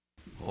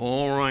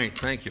All right,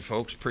 thank you,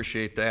 folks.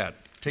 Appreciate that.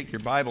 Take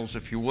your Bibles,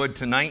 if you would,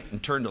 tonight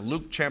and turn to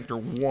Luke chapter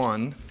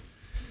 1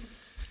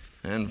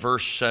 and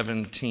verse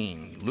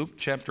 17. Luke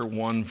chapter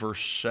 1,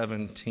 verse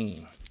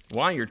 17.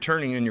 While you're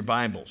turning in your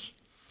Bibles,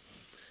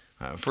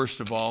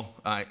 first of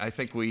all, I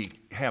think we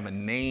have a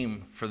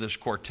name for this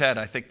quartet.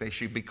 I think they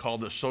should be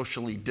called the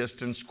Socially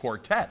Distanced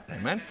Quartet.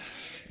 Amen?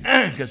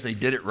 Because they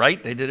did it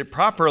right, they did it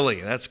properly.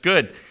 That's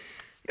good.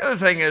 The other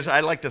thing is,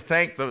 I'd like to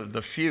thank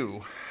the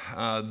few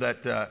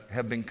that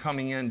have been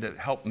coming in to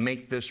help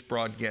make this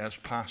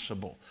broadcast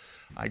possible.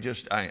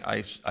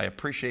 I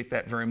appreciate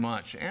that very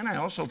much. And I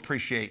also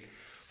appreciate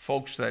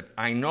folks that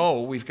I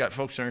know we've got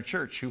folks in our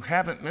church who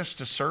haven't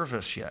missed a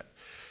service yet.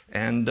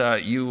 And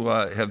you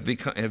have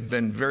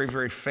been very,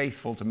 very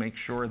faithful to make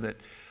sure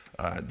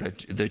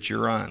that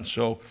you're on.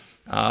 So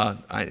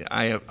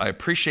I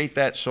appreciate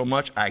that so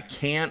much. I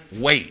can't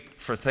wait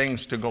for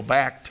things to go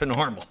back to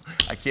normal.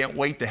 I can't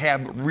wait to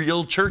have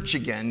real church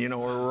again, where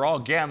we're all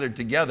gathered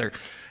together.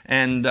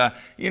 And,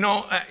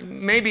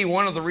 maybe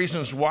one of the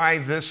reasons why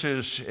this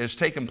is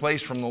taken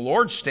place from the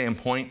Lord's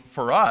standpoint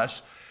for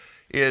us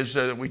is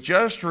that we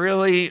just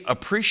really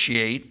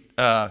appreciate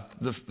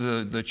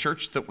the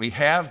church that we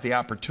have, the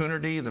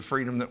opportunity, the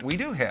freedom that we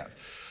do have.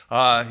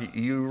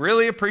 You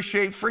really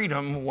appreciate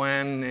freedom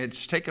when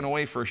it's taken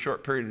away for a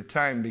short period of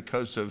time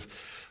because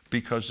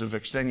of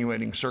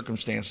extenuating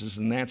circumstances,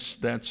 and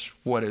that's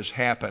what has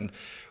happened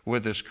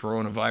with this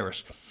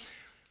coronavirus.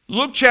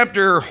 Luke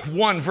chapter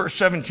 1, verse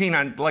 17,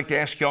 I'd like to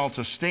ask you all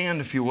to stand,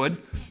 if you would.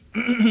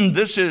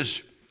 This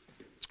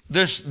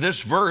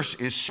verse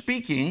is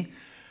speaking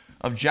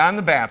of John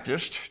the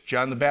Baptist.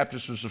 John the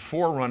Baptist was the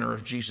forerunner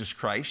of Jesus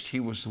Christ. He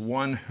was the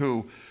one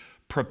who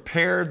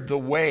prepared the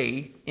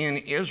way in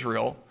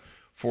Israel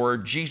for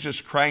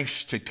Jesus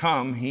Christ to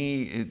come.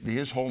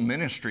 His whole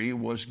ministry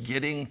was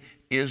getting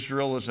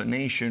Israel as a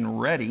nation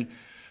ready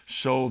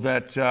so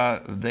that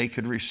they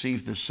could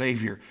receive the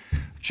Savior.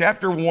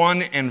 Chapter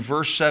 1 and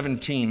verse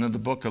 17 of the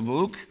book of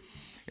Luke,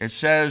 it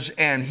says,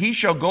 "And he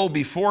shall go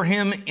before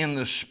him in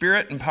the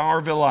spirit and power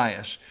of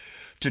Elias,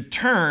 to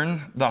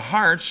turn the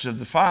hearts of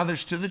the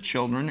fathers to the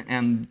children,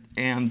 and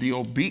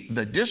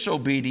the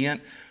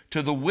disobedient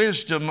to the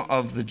wisdom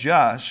of the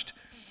just,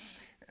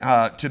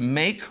 to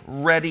make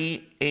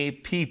ready a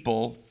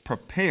people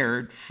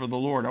prepared for the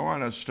Lord." I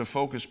want us to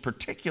focus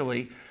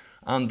particularly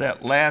on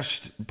that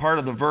last part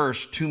of the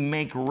verse, to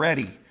make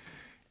ready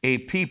a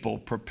people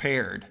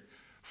prepared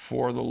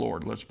for the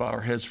Lord. Let's bow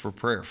our heads for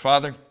prayer.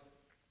 Father,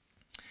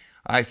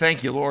 I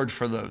thank you, Lord,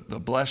 for the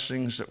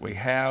blessings that we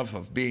have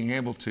of being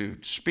able to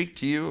speak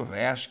to you, of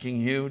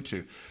asking you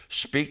to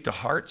speak to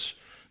hearts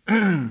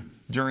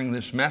during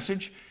this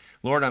message.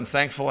 Lord, I'm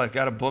thankful I've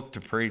got a book to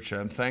preach.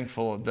 I'm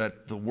thankful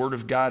that the Word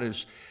of God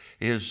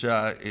was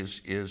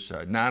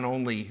not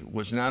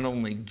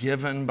only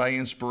given by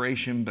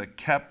inspiration, but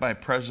kept by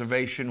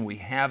preservation. We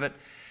have it.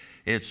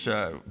 It's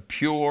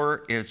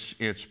pure.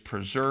 It's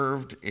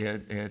preserved.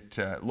 It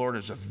Lord,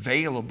 is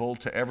available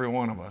to every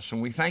one of us,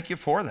 and we thank you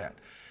for that.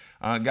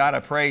 God, I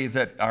pray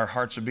that our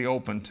hearts would be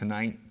open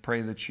tonight.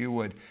 Pray that you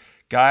would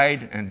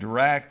guide and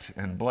direct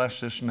and bless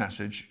this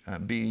message.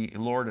 Be,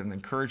 Lord, an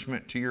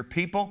encouragement to your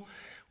people.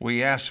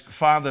 We ask,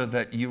 Father,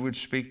 that you would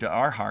speak to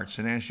our hearts,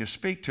 and as you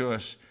speak to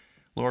us,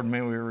 Lord,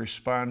 may we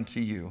respond to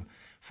you.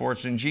 For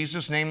it's in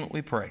Jesus' name that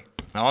we pray.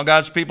 All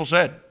God's people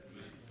said,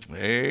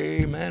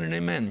 amen and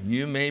amen.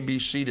 You may be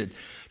seated.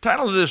 The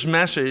title of this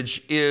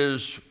message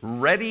is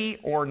Ready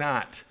or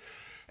Not.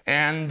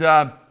 And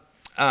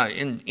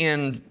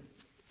in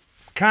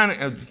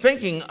kind of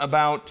thinking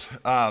about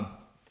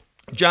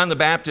John the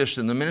Baptist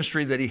and the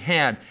ministry that he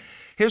had,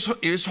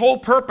 his whole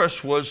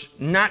purpose was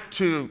not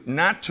to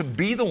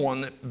be the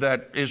one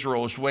that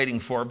Israel was waiting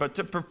for, but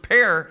to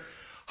prepare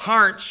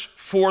hearts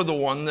for the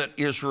one that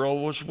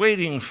Israel was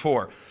waiting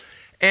for.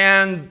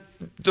 And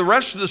the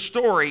rest of the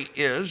story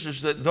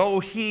is that though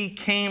he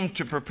came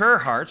to prepare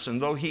hearts,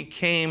 and though he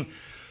came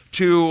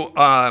to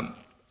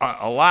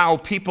allow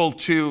people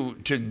to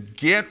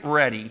get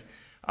ready,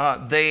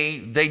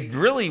 they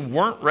really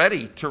weren't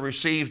ready to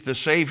receive the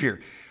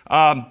Savior.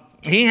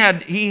 He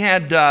had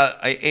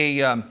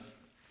a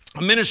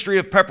ministry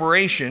of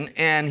preparation,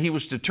 and he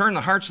was to turn the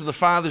hearts of the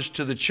fathers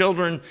to the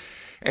children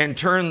and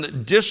turn the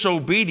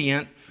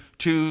disobedient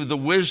to the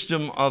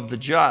wisdom of the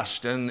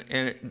just. And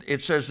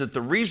it says that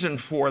the reason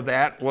for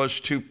that was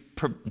to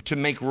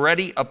make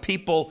ready a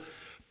people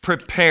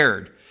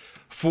prepared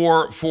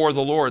for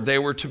the Lord. They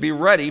were to be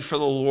ready for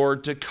the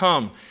Lord to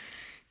come.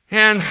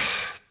 And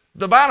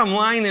the bottom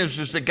line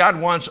is that God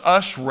wants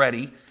us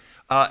ready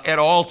at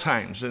all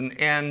times.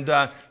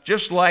 And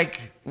just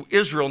like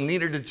Israel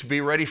needed to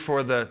be ready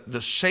for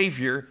the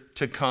Savior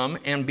to come,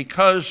 and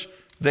because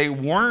they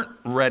weren't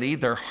ready,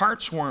 their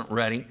hearts weren't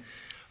ready,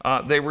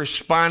 they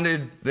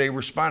responded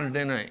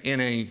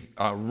in a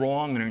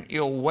wrong and an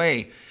ill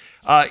way.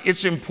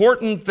 It's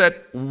important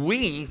that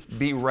we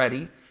be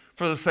ready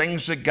for the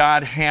things that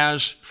God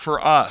has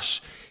for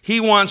us. He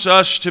wants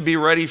us to be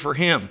ready for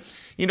Him.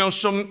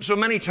 So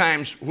many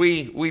times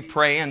we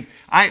pray, and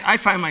I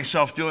find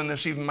myself doing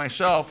this even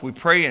myself. We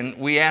pray and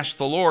we ask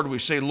the Lord, we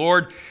say,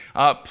 Lord,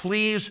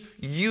 please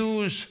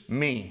use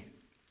me.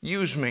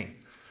 Use me.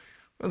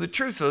 Well, the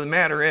truth of the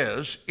matter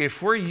is,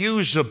 if we're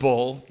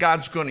usable,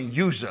 God's going to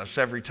use us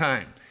every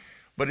time.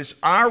 But it's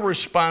our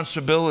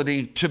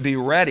responsibility to be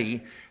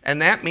ready,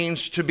 and that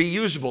means to be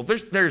usable.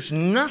 There's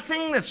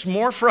nothing that's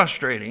more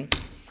frustrating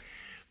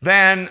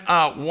than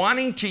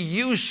wanting to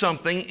use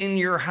something in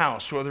your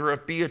house, whether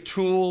it be a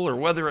tool or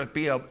whether it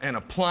be an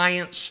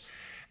appliance,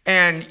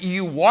 and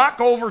you walk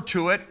over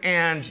to it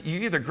and you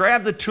either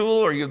grab the tool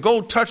or you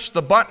go touch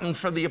the button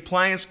for the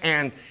appliance,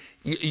 and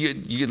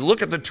you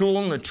look at the tool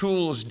and the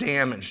tool is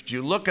damaged.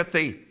 You look at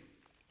the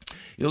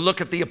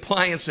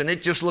appliance and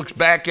it just looks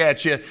back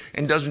at you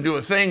and doesn't do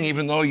a thing,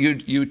 even though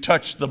you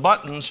touched the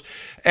buttons.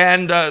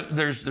 And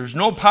there's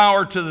no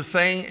power to the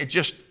thing. It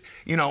just,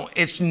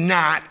 it's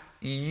not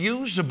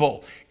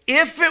usable.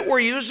 If it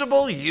were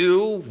usable,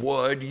 you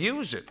would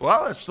use it.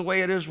 Well, that's the way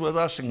it is with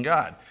us and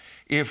God.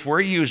 If we're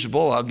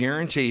usable, I'll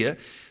guarantee you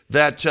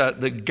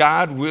that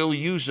God will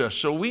use us.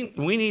 So we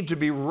need to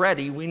be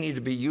ready. We need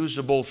to be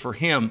usable for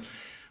Him.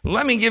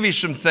 Let me give you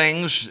some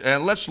things.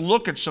 Let's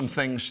look at some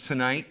things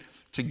tonight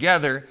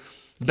together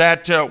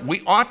that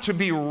we ought to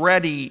be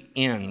ready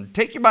in.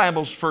 Take your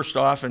Bibles first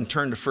off and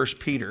turn to 1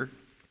 Peter.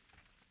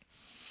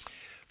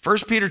 1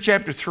 Peter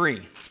chapter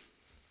 3.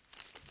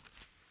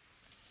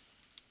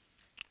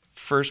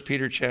 1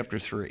 Peter chapter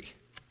 3.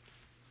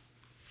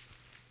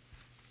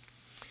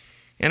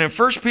 And in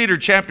 1 Peter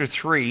chapter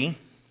 3,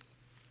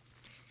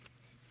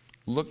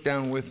 look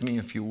down with me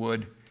if you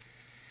would,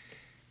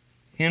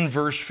 in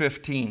verse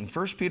 15.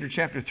 1 Peter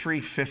chapter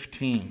 3,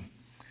 15.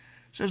 It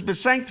says, "But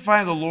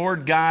sanctify the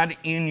Lord God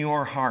in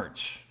your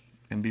hearts,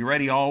 and be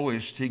ready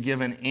always to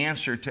give an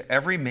answer to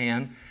every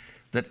man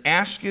that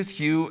asketh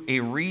you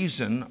a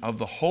reason of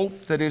the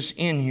hope that is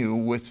in you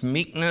with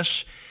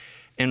meekness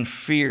and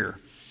fear."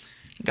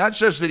 God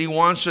says that He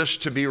wants us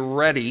to be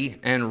ready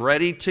and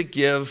ready to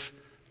give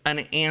an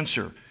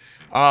answer.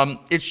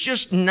 It's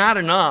just not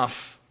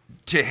enough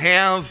to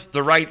have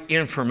the right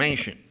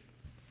information.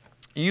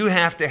 You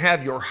have to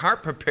have your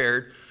heart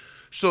prepared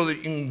so that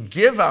you can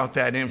give out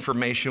that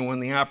information when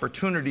the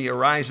opportunity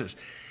arises.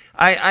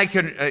 I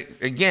could,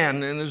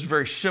 again, and this is a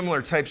very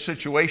similar type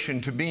situation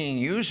to being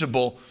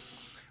usable,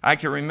 I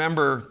can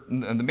remember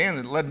the man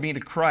that led me to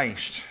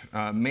Christ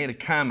made a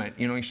comment.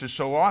 He says,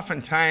 so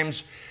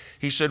oftentimes,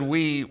 he said,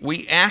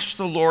 we ask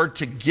the Lord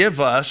to give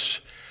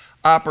us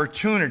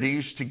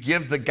opportunities to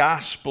give the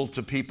gospel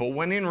to people,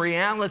 when in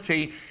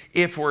reality,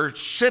 if we're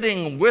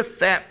sitting with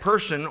that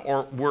person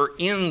or we're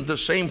in the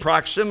same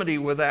proximity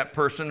with that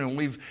person and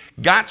we've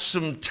got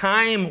some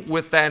time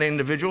with that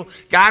individual,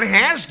 God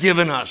has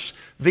given us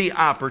the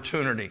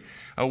opportunity.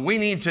 We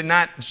need to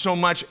not so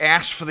much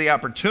ask for the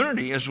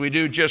opportunity as we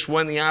do just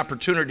when the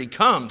opportunity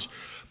comes.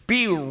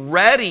 Be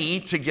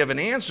ready to give an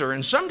answer.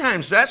 And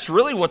sometimes that's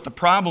really what the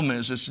problem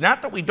is. It's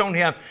not that we don't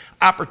have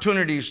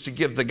opportunities to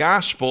give the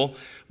gospel,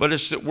 but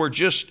it's that we're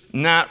just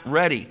not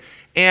ready.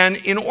 And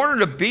in order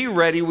to be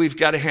ready, we've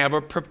got to have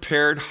a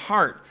prepared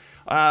heart.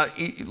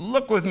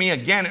 Look with me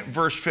again at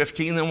verse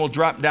 15, then we'll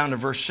drop down to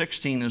verse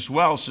 16 as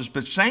well. It says,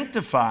 "But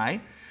sanctify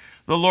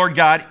the Lord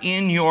God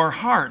in your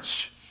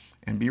hearts,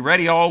 and be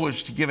ready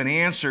always to give an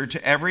answer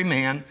to every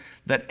man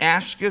that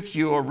asketh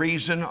you a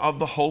reason of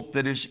the hope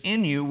that is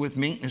in you with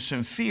meekness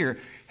and fear,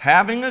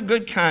 having a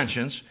good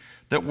conscience,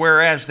 that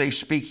whereas they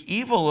speak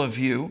evil of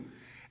you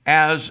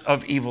as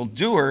of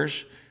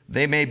evildoers,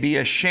 they may be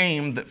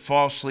ashamed that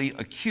falsely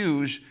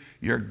accuse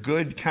your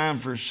good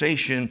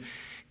conversation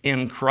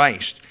in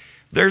Christ."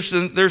 There's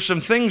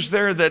some things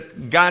there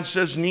that God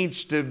says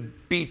needs to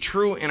be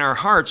true in our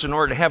hearts in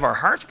order to have our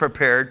hearts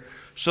prepared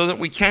so that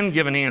we can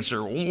give an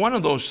answer. One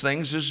of those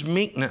things is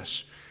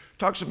meekness. It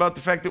talks about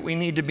the fact that we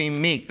need to be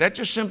meek. That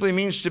just simply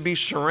means to be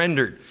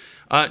surrendered,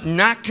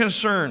 not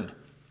concerned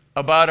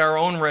about our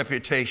own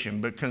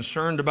reputation, but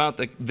concerned about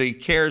the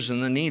cares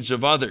and the needs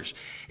of others.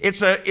 It's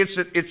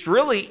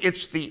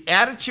the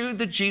attitude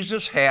that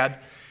Jesus had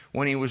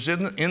when He was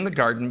in the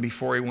garden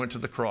before He went to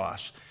the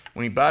cross,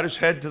 when He bowed His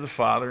head to the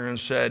Father and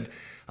said,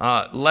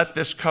 "Let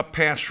this cup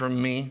pass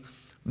from me.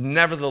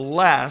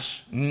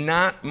 Nevertheless,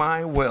 not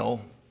my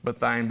will, but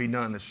thine be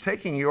done." It's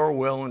taking your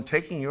will and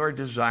taking your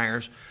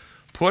desires,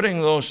 putting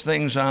those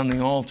things on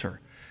the altar,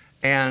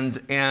 and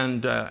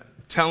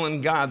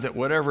telling God that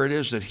whatever it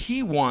is that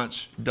He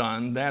wants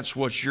done, that's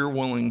what you're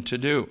willing to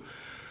do.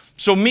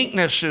 So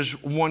meekness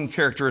is one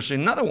characteristic.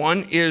 Another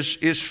one is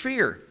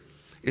fear.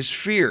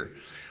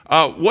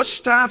 What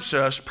stops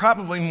us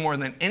probably more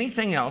than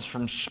anything else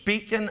from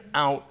speaking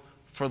out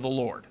for the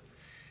Lord?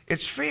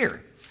 It's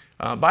fear.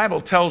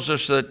 Bible tells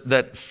us that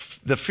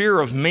the fear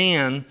of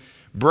man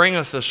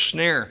bringeth a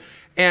snare.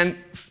 And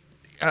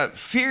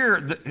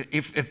fear,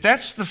 if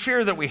that's the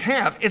fear that we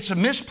have, it's a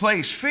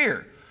misplaced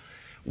fear.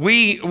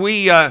 We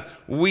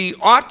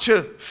ought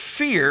to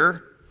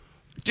fear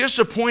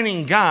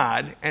disappointing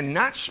God and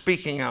not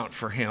speaking out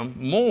for Him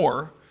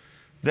more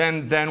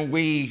than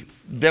we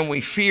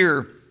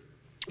fear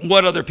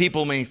what other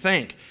people may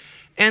think.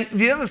 And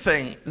the other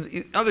thing,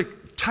 the other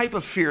type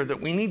of fear that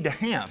we need to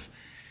have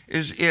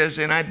is,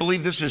 and I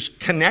believe this is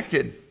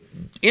connected,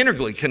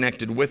 integrally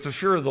connected with the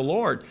fear of the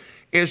Lord,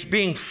 is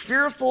being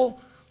fearful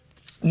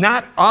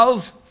not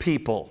of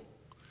people,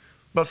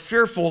 but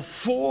fearful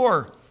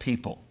for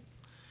people.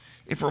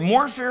 If we're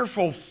more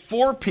fearful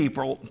for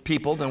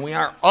people than we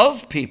are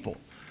of people,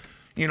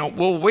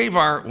 we'll wave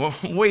our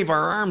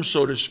arms,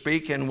 so to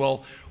speak, and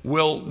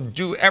we'll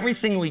do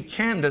everything we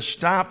can to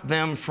stop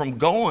them from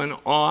going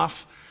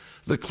off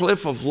the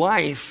cliff of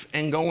life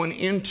and going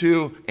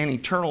into an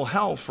eternal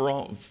hell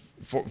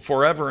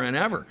forever and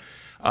ever.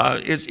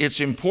 It's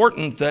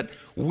important that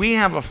we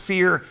have a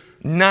fear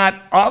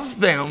not of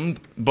them,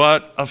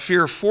 but a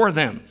fear for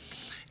them.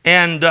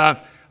 And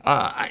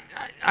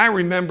I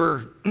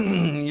remember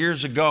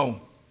years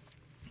ago,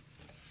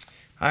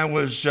 I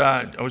was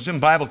in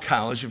Bible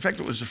college. In fact,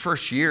 it was the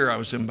first year I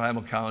was in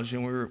Bible college,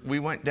 and we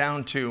went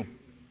down to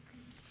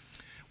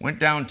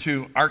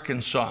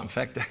Arkansas. In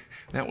fact,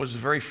 that was the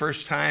very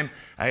first time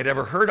I had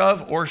ever heard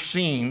of or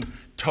seen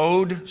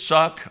Toad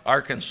Suck,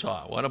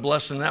 Arkansas. What a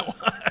blessing that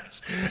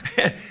was!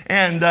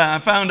 And I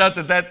found out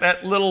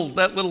that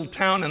little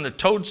town in the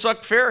Toad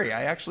Suck Ferry.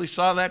 I actually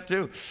saw that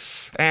too.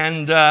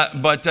 And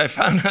but I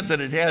found out that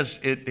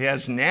it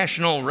has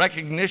national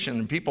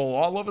recognition. People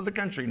all over the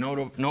country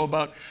know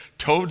about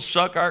Toad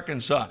Suck,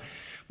 Arkansas.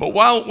 But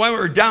while we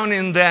were down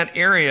in that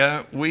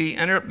area, we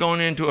ended up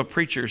going into a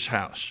preacher's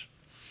house.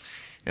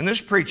 And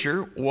this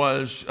preacher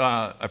was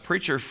a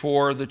preacher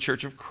for the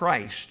Church of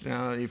Christ.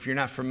 Now, if you're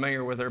not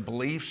familiar with their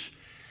beliefs,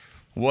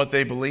 what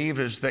they believe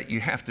is that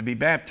you have to be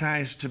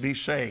baptized to be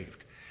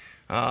saved.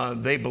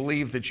 They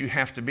believe that you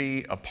have to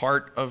be a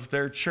part of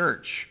their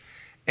church.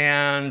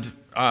 And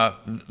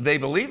they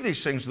believe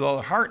these things with all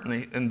their heart,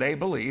 and they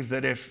believe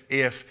that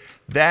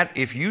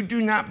if you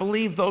do not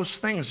believe those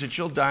things, that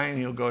you'll die and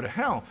you'll go to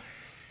hell.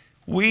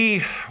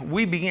 We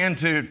began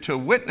to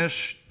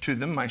witness to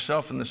them,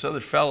 myself and this other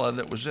fella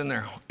that was in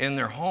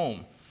their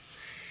home.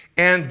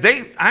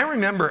 And I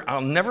remember, I'll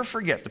never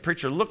forget, the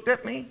preacher looked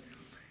at me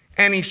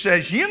and he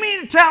says, "You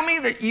mean to tell me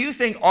that you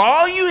think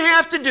all you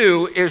have to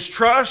do is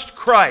trust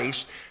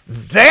Christ,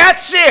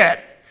 that's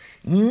it,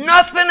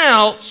 nothing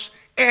else,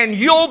 and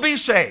you'll be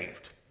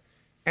saved?"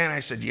 And I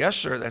said, "Yes,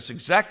 sir, that's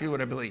exactly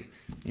what I believe."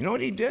 You know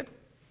what he did?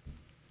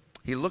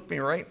 He looked me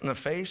right in the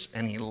face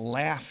and he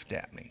laughed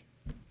at me.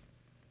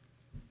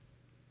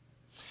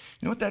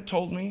 You know what that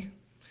told me?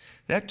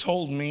 That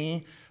told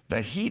me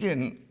that he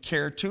didn't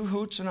care two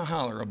hoots and a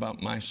holler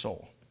about my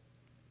soul.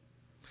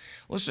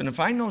 Listen, if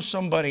I know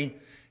somebody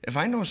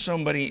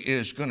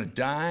is going to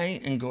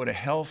die and go to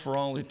hell for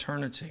all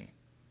eternity,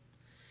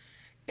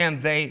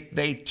 and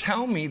they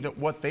tell me that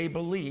what they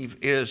believe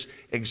is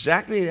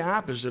exactly the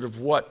opposite of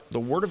what the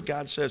Word of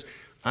God says,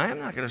 I am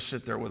not going to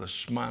sit there with a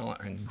smile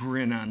and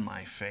grin on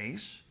my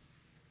face.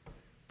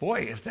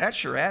 Boy, if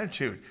that's your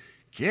attitude,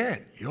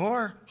 get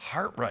your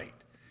heart right.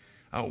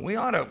 We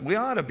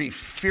ought to be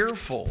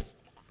fearful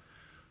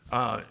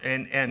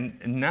and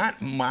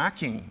not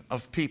mocking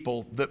of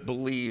people that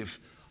believe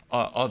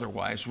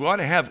otherwise. We ought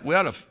to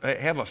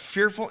have a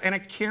fearful and a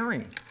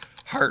caring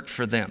heart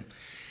for them.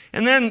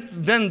 And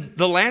then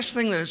the last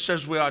thing that it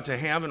says we ought to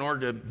have in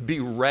order to be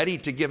ready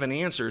to give an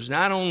answer is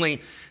not only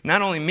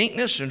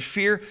meekness and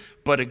fear,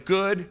 but a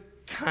good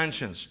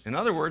conscience. In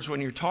other words, when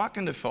you're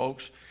talking to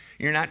folks,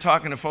 you're not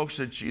talking to folks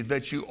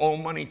that you owe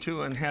money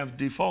to and have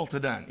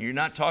defaulted on. You're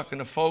not talking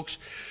to folks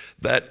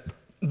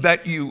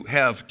that you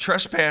have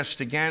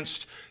trespassed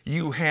against,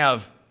 you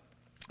have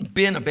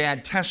been a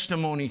bad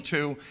testimony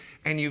to,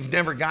 and you've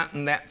never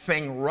gotten that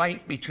thing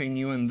right between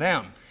you and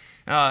them.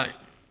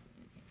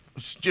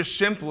 Just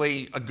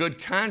simply, a good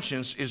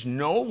conscience is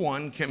no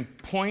one can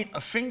point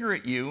a finger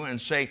at you and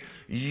say,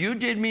 "You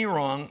did me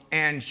wrong,"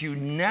 and you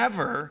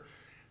never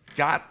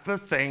got the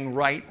thing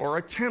right or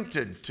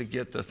attempted to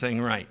get the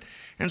thing right.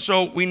 And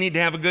so we need to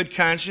have a good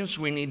conscience,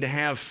 we need to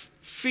have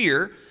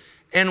fear,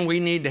 and we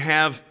need to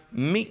have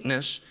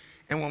meekness.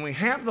 And when we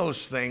have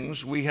those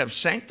things, we have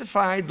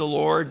sanctified the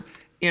Lord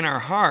in our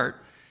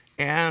heart,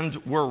 and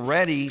we're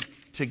ready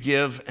to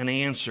give an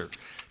answer.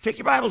 Take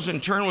your Bibles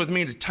and turn with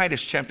me to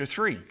Titus chapter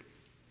 3.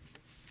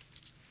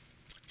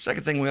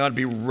 Second thing we ought to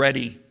be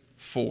ready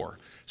for.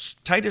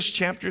 Titus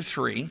chapter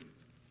 3.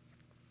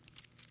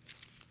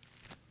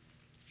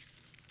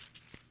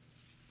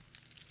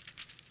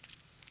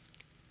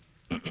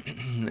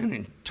 And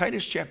in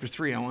Titus chapter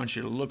 3, I want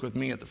you to look with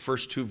me at the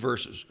first two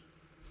verses.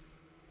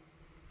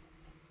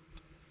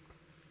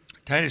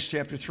 Titus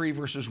chapter 3,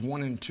 verses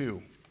 1 and 2.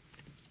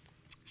 It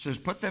says,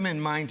 "Put them in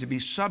mind to be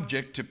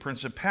subject to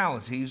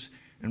principalities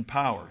and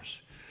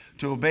powers,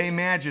 to obey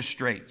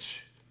magistrates,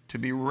 to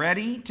be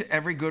ready to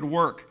every good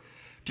work,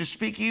 to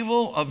speak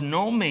evil of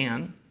no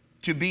man,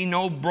 to be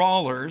no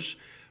brawlers,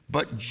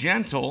 but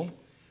gentle,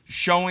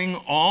 showing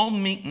all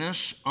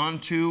meekness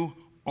unto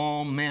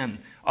all men."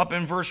 Up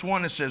in verse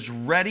 1 it says,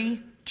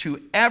 "ready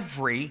to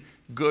every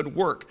good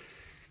work."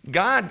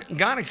 God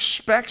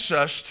expects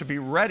us to be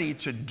ready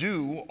to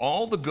do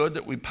all the good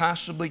that we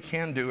possibly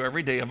can do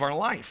every day of our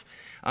life.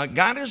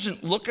 God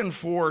isn't looking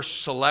for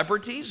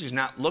celebrities. He's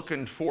not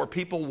looking for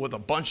people with a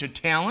bunch of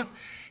talent.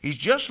 He's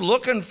just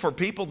looking for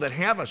people that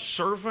have a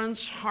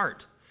servant's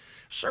heart.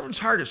 Servant's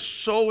heart is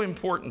so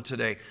important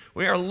today.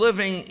 We are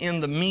living in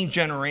the me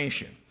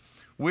generation.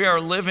 We are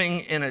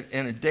living in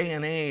a day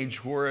and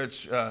age where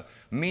it's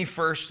me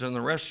first and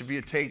the rest of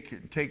you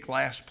take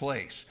last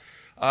place.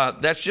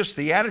 That's just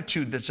the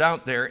attitude that's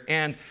out there.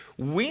 And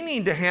we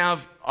need to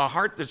have a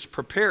heart that's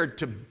prepared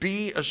to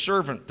be a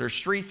servant.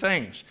 There's three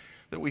things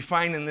that we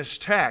find in this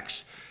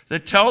text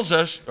that tells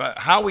us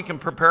how we can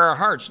prepare our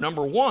hearts.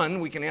 Number one,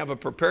 we can have a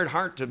prepared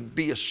heart to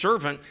be a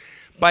servant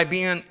by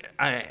being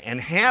and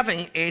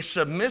having a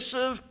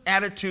submissive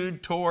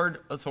attitude toward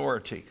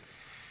authority.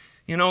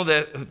 You know,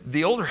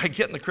 the older I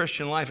get in the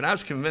Christian life, and I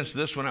was convinced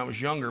of this when I was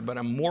younger, but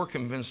I'm more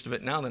convinced of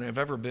it now than I've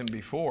ever been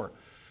before,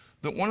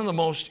 that one of the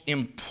most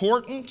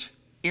important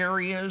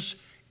areas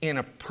in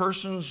a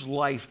person's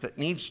life that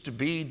needs to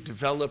be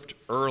developed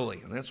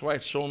early, and that's why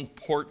it's so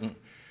important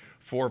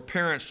for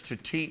parents to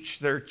teach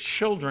their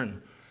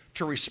children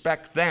to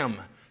respect them,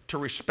 to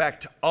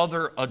respect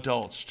other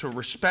adults, to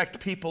respect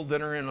people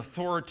that are in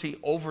authority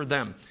over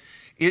them.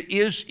 It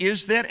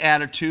is that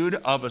attitude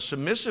of a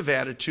submissive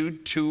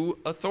attitude to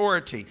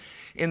authority.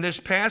 In this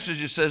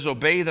passage, it says,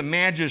 obey the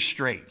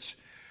magistrates.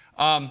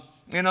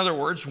 In other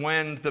words,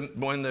 when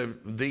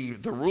the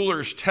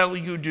rulers tell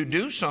you to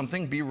do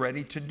something, be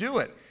ready to do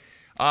it.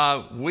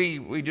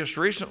 We just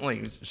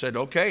recently said,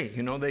 okay,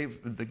 you know,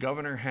 the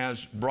governor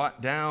has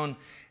brought down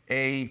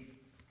a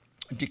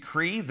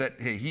decree that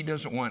he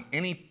doesn't want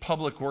any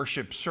public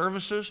worship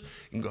services.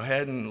 You can go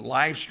ahead and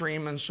live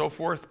stream and so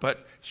forth,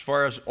 but as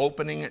far as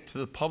opening it to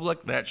the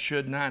public, that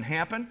should not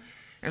happen.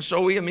 And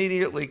so we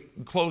immediately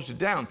closed it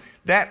down.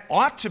 That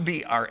ought to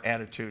be our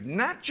attitude.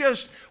 Not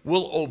just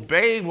we'll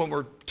obey when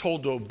we're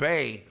told to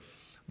obey,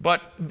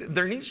 but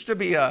there needs to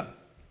be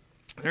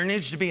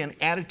an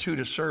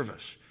attitude of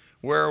service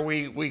where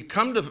we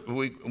come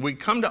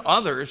to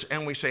others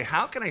and we say,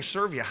 how can I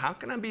serve you? How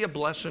can I be a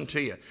blessing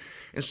to you?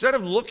 Instead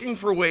of looking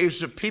for ways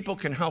that people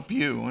can help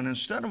you, and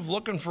instead of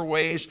looking for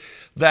ways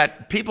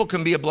that people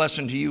can be a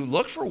blessing to you,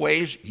 look for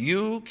ways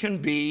you can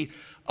be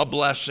a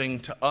blessing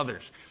to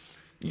others.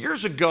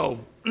 Years ago,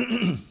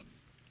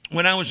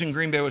 when I was in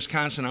Green Bay,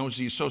 Wisconsin, I was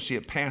the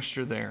associate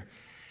pastor there.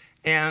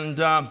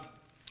 And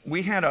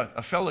we had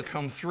a fella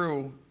come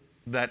through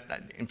that,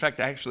 in fact,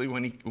 actually,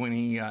 when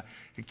he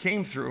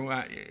came through,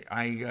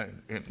 I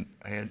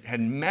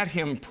had met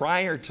him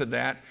prior to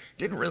that.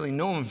 Didn't really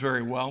know him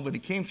very well, but he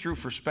came through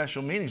for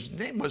special meetings. His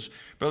name was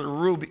Brother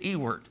Rube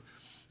Ewert.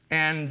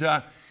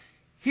 And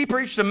he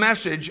preached a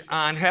message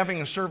on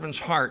having a servant's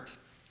heart.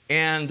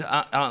 And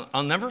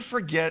I'll never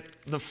forget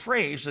the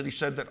phrase that he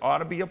said that ought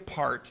to be a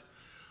part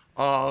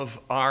of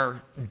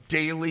our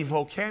daily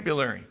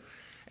vocabulary.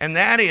 And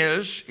that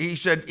is, he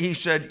said,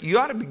 you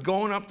ought to be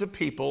going up to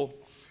people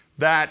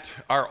that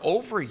are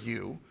over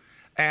you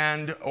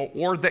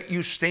or that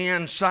you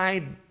stand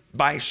side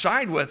by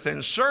side with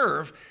and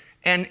serve,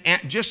 and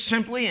just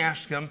simply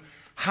ask them,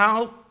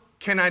 how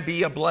can I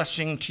be a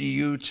blessing to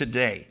you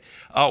today?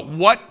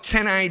 What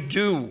can I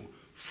do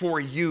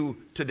for you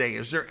today?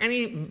 Is there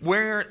any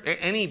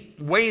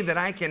way that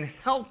I can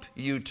help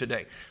you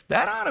today?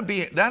 That ought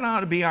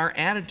to be our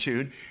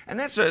attitude, and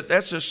that's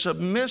a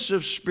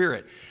submissive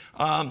spirit.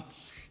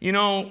 You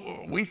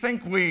know, we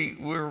think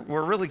we're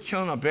really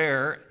killing a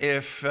bear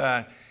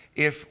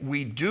if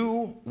we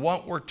do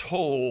what we're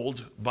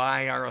told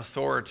by our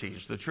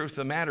authorities. The truth of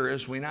the matter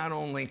is, we not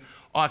only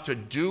ought to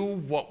do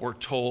what we're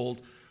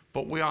told,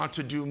 but we ought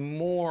to do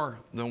more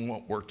than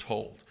what we're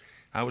told.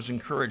 I was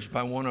encouraged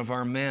by one of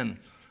our men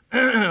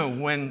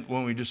when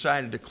we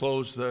decided to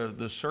close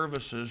the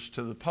services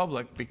to the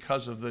public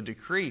because of the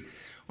decree.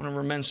 One of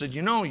our men said,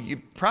 you know,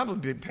 you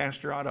probably,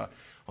 Pastor,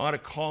 ought to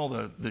call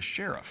the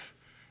sheriff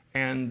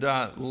and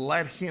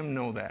let him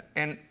know that.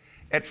 And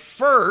at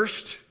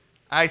first,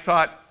 I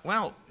thought,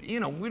 well, you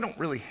know, we don't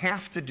really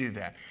have to do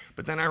that.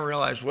 But then I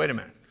realized, wait a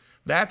minute,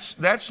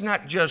 that's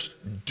not just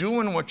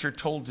doing what you're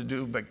told to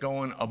do, but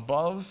going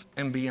above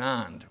and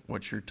beyond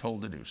what you're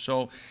told to do.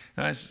 So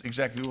that's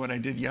exactly what I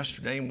did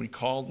yesterday, and we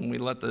called and we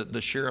let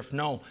the sheriff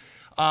know.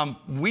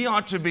 We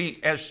ought to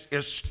be,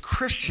 as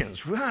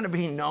Christians, we ought to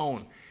be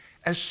known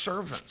as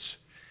servants.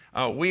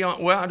 We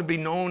ought to be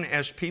known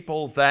as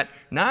people that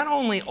not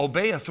only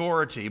obey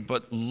authority,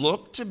 but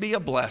look to be a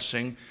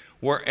blessing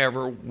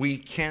wherever we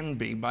can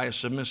be by a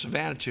submissive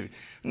attitude.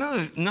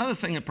 Another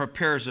thing that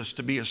prepares us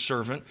to be a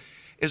servant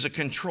is a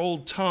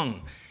controlled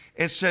tongue.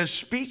 It says,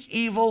 speak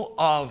evil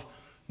of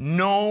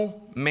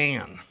no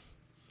man.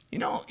 You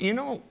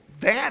know,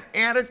 that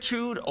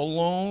attitude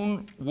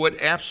alone would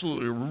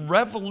absolutely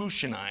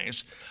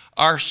revolutionize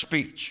our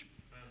speech.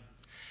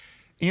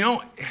 You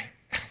know,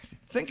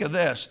 think of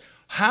this.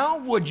 How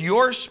would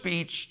your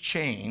speech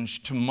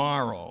change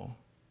tomorrow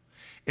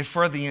if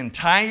for the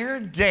entire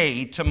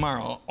day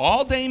tomorrow,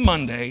 all day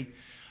Monday,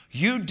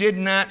 you did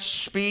not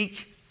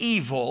speak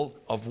evil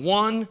of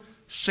one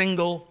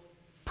single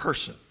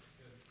person.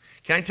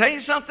 Can I tell you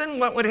something?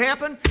 What would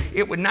happen?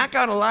 It would knock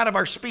out a lot of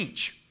our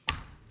speech.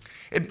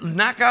 It would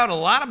knock out a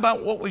lot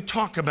about what we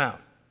talk about.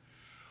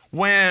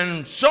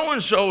 When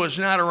so-and-so is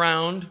not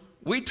around,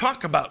 we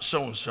talk about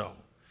so-and-so.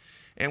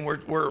 And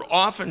we're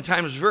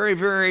oftentimes very,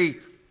 very,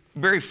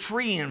 very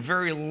free and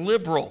very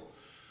liberal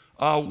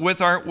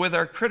with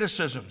our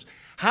criticisms.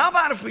 How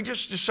about if we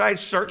just decide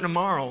starting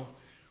tomorrow,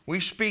 we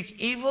speak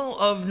evil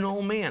of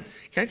no man?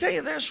 Can I tell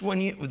you this?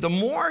 The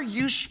more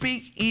you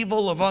speak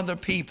evil of other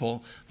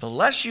people, the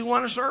less you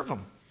want to serve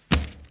them.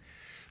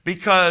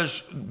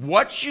 Because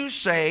what you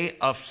say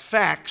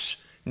affects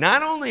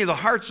not only the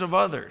hearts of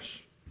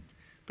others,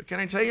 but can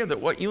I tell you that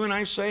what you and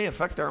I say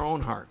affect our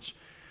own hearts?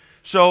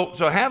 So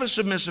have a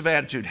submissive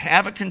attitude.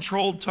 Have a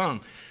controlled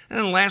tongue. And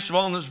then last of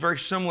all, and this is very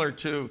similar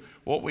to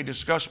what we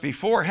discussed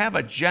before, have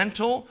a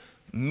gentle,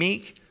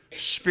 meek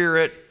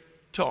spirit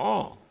to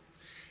all.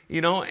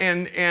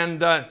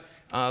 The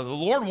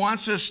Lord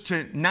wants us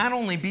to not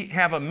only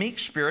have a meek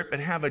spirit, but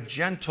have a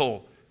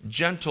gentle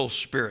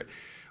spirit.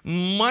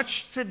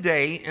 Much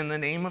today in the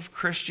name of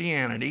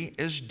Christianity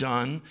is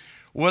done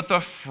with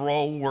a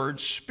froward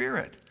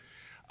spirit.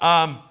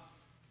 I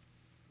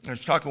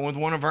was talking with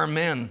one of our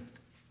men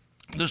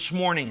this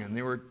morning,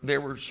 and they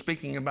were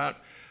speaking about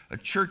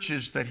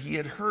churches that he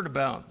had heard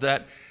about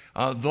that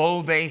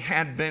though they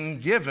had been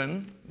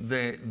given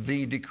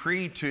the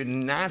decree to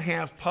not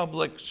have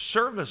public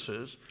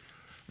services,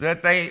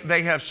 that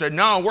they have said,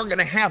 no, we're going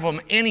to have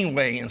them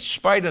anyway in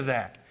spite of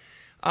that.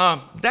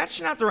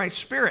 That's not the right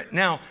spirit.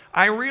 Now,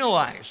 I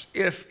realize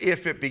if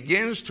it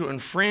begins to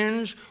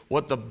infringe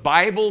what the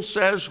Bible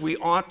says we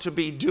ought to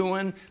be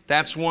doing,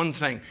 that's one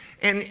thing.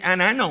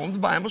 And I know the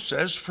Bible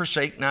says,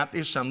 forsake not the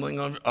assembling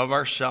of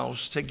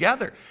ourselves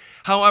together.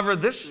 However,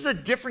 this is a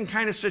different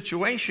kind of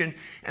situation,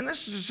 and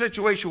this is a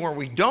situation where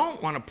we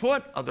don't want to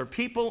put other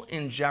people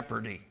in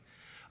jeopardy.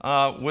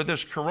 With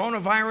this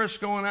coronavirus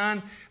going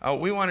on,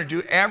 we want to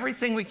do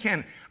everything we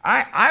can.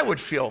 I would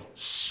feel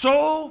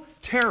so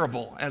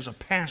terrible as a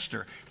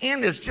pastor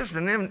and as just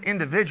an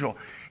individual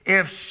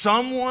if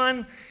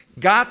someone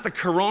got the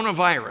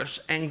coronavirus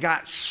and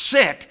got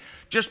sick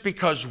just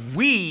because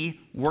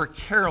we were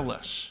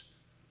careless.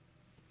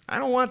 I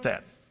don't want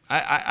that.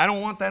 I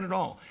don't want that at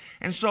all.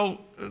 And so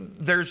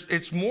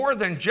it's more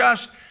than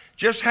just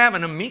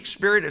having a meek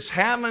spirit. It's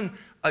having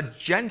a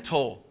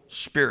gentle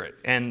spirit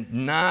and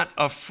not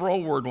a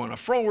froward one. A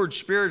froward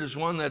spirit is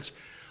one that's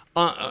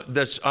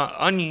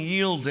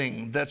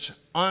unyielding, that's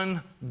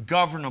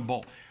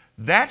ungovernable.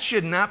 That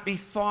should not be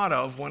thought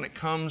of when it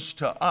comes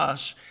to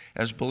us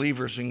as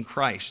believers in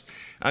Christ.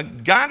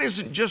 God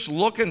isn't just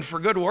looking for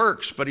good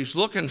works, but He's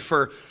looking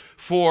for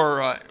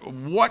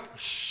what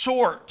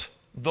sort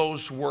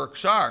those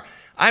works are.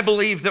 I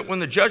believe that when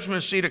the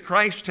judgment seat of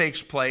Christ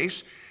takes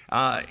place,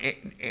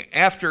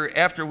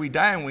 after we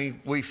die and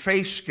we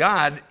face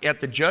God at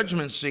the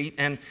judgment seat,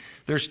 and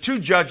there's two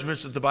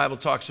judgments that the Bible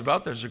talks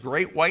about. There's a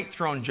great white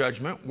throne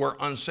judgment where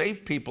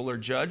unsaved people are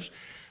judged.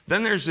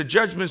 Then there's the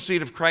judgment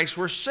seat of Christ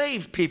where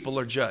saved people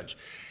are judged.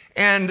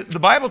 And the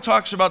Bible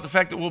talks about the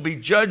fact that we'll be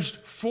judged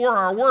for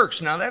our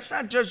works. Now, that's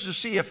not judged to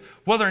see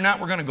whether or not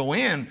we're going to go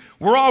in.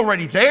 We're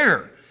already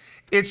there.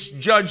 It's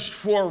judged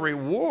for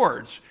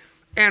rewards.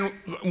 And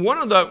one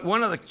of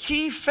the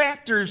key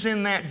factors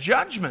in that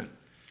judgment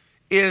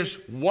is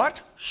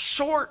what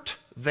sort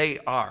they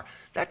are.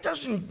 That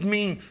doesn't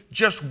mean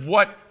just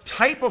what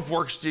type of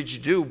works did you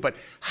do, but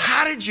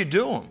how did you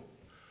do them?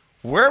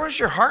 Where was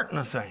your heart in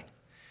the thing?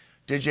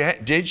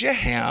 Did you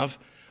have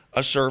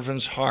a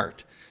servant's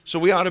heart? So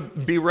we ought to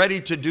be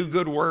ready to do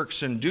good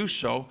works and do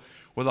so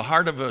with the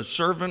heart of a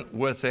servant,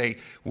 with a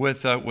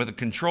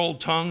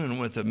controlled tongue, and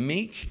with a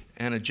meek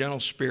and a gentle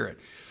spirit.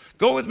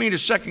 Go with me to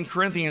 2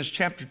 Corinthians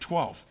chapter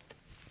 12.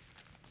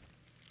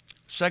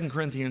 2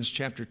 Corinthians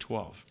chapter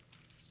 12.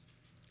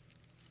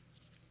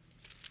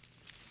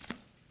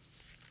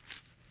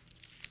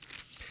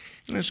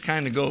 And this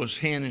kind of goes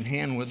hand in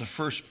hand with the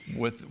first,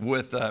 with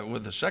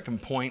the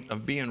second point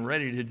of being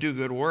ready to do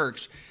good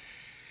works.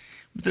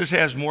 But this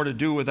has more to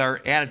do with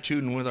our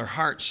attitude and with our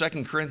heart.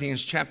 2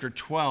 Corinthians chapter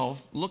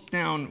 12. Look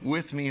down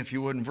with me, if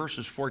you would, in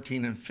verses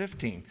 14 and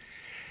 15. It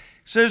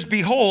says,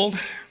 "Behold,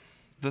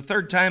 the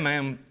third time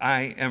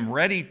I am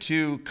ready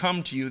to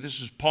come to you."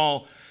 This is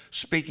Paul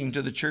speaking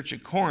to the church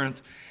at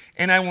Corinth.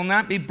 "And I will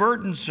not be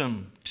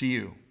burdensome to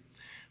you.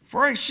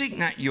 For I seek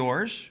not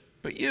yours,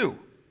 but you.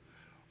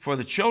 For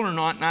the children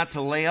ought not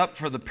to lay up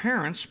for the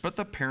parents, but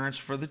the parents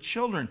for the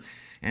children.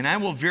 And I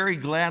will very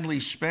gladly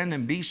spend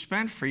and be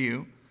spent for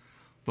you.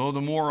 Though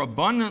the more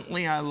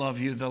abundantly I love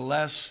you, the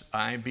less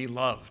I be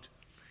loved."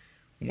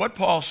 What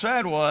Paul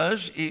said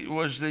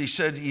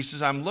he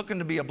says, I'm looking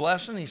to be a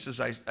blessing. He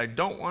says, I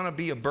don't want to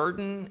be a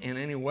burden in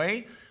any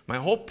way. My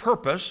whole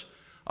purpose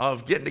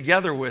of getting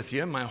together with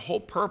you, my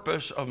whole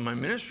purpose of my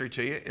ministry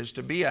to you is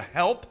to be a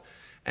help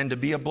and to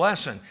be a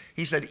blessing.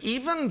 He said,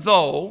 even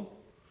though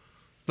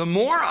the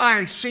more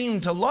I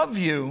seem to love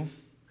you,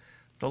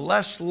 the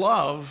less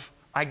love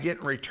I get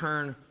in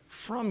return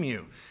from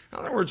you. In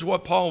other words,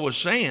 what Paul was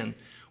saying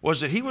was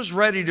that he was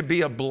ready to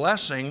be a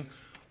blessing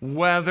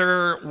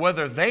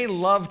whether they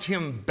loved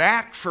him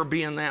back for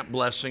being that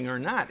blessing or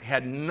not. It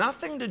had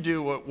nothing to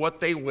do with what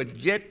they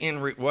would get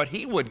what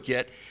he would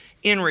get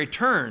in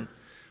return,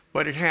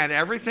 but it had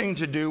everything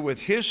to do with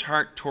his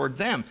heart toward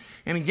them.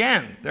 And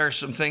again, there are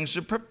some things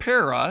that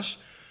prepare us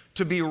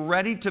to be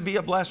ready to be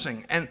a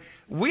blessing. And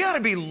we ought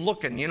to be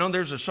looking.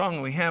 There's a song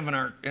we have in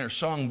our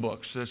song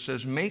books that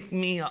says, "Make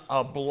me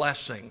a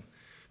blessing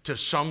to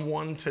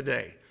someone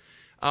today."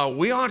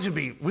 We ought to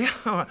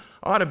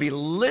be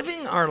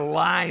living our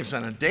lives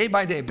on a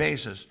day-by-day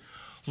basis,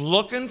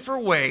 looking for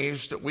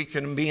ways that we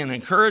can be an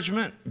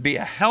encouragement, be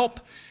a help,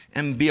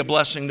 and be a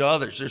blessing to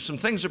others. There's some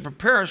things that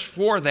prepare us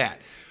for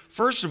that.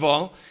 First of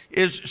all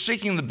is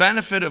seeking the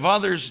benefit of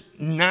others,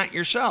 not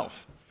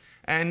yourself.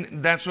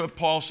 And that's what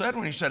Paul said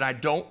when he said, "I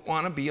don't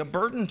want to be a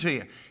burden to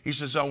you." He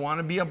says, "I want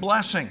to be a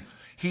blessing."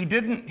 He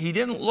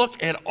didn't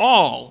look at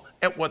all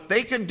at what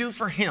they could do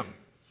for him.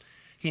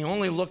 He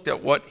only looked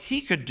at what he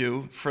could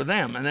do for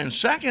them. And then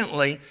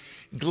secondly,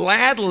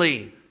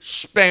 gladly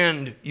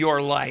spend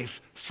your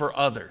life for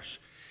others.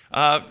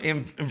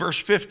 In verse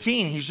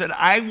 15, he said,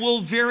 "I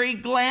will very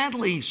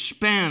gladly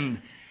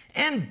spend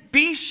and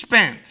be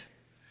spent."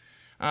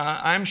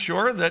 I'm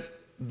sure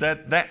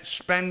that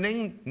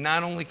spending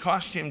not only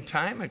cost him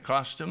time, it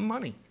cost him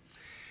money.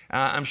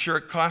 I'm sure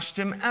it cost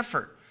him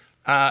effort.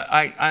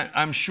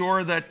 I'm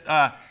sure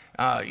that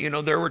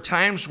there were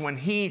times when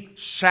he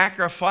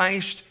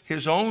sacrificed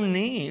his own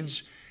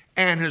needs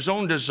and his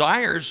own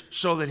desires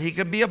so that he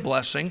could be a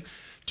blessing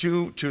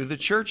to the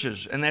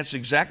churches. And that's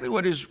exactly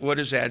what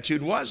his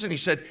attitude was. And he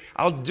said,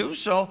 "I'll do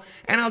so,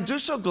 and I'll do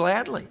so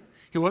gladly."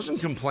 He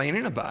wasn't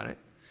complaining about it.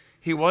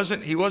 He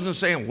wasn't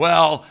saying,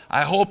 "Well,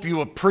 I hope you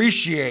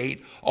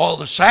appreciate all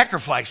the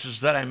sacrifices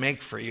that I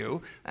make for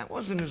you." That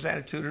wasn't his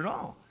attitude at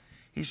all.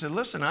 He said,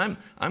 "Listen,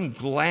 I'm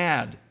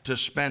glad to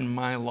spend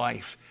my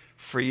life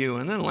for you."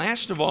 And then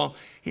last of all,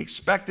 he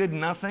expected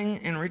nothing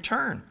in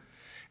return.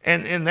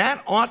 And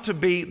that ought to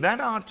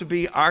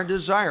be our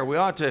desire. We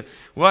ought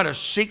to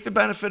seek the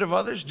benefit of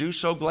others, do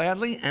so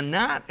gladly, and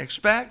not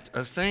expect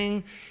a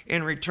thing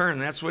in return.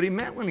 That's what he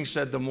meant when he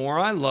said, "The more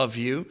I love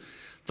you,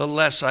 the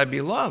less I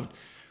be loved."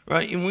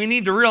 Right? And we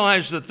need to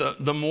realize that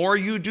the more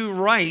you do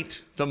right,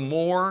 the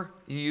more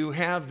you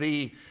have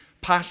the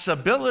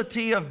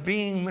possibility of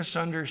being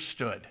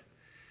misunderstood.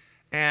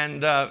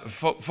 And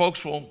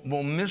folks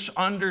will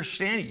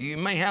misunderstand you. You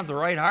may have the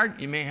right heart.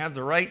 You may have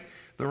the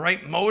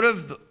right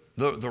motive,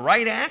 the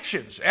right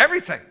actions,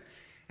 everything.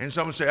 And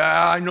someone say,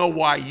 "I know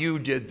why you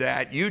did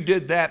that. You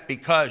did that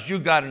because you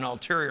got an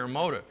ulterior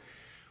motive."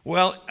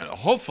 Well,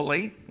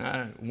 hopefully,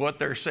 what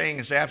they're saying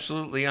is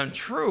absolutely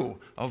untrue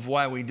of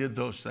why we did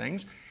those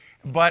things.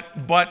 But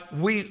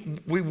we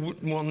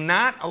will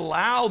not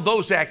allow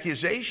those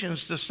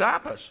accusations to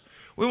stop us.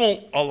 We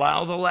won't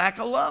allow the lack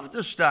of love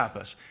to stop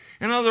us.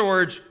 In other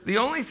words, the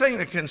only thing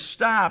that can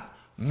stop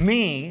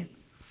me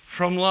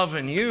from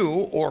loving you,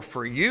 or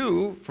for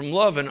you from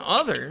loving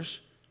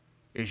others,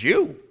 is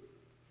you.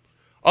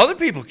 Other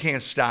people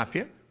can't stop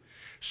you.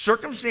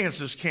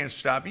 Circumstances can't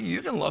stop you.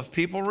 You can love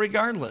people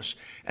regardless.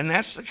 And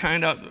that's the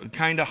kind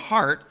of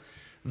heart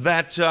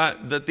that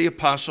the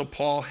Apostle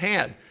Paul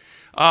had.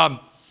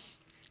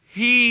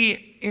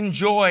 He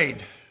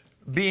enjoyed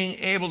being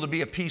able to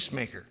be a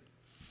peacemaker.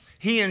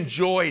 He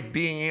enjoyed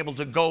being able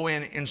to go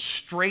in and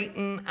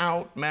straighten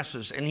out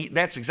messes. And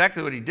that's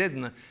exactly what he did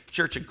in the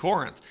church at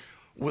Corinth.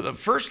 With the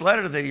first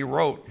letter that he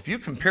wrote, if you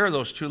compare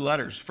those two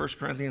letters, 1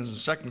 Corinthians and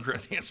 2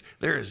 Corinthians,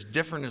 they're as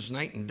different as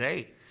night and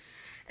day.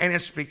 And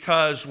it's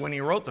because when he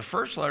wrote the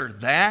first letter,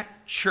 that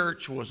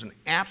church was an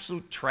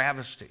absolute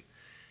travesty.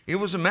 It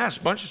was a mess,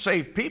 a bunch of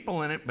saved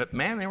people in it, but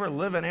man, they were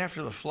living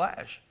after the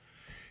flesh.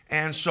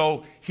 And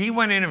so he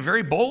went in and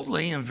very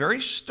boldly and very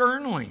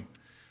sternly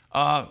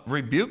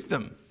rebuked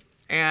them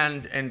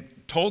and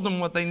told them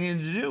what they needed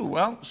to do.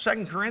 Well,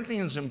 2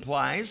 Corinthians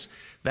implies,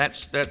 that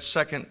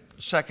second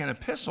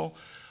epistle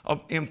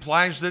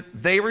implies that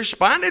they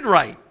responded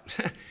right.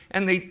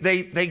 And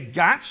they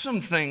got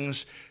some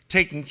things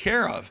taken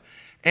care of.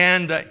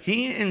 And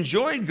he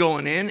enjoyed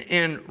going in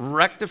and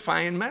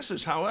rectifying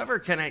messes. However,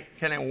 can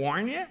I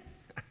warn you?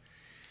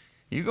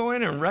 You go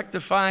in and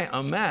rectify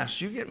a mess,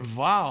 you get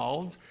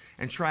involved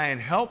and try and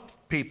help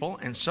people,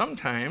 and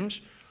sometimes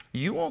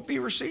you won't be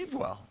received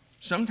well.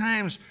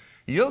 Sometimes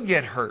you'll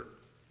get hurt.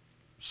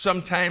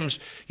 Sometimes,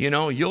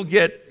 you'll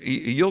get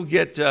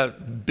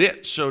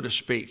bit, so to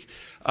speak.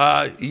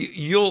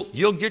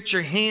 You'll get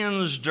your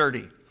hands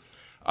dirty.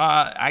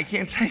 I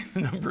can't tell you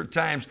the number of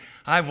times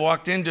I've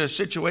walked into a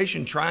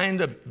situation trying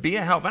to be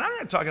a help. And I'm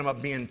not talking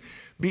about being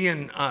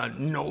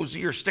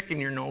nosy or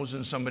sticking your nose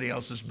in somebody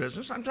else's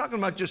business. I'm talking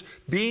about just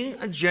being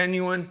a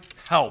genuine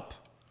help.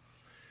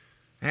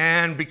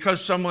 And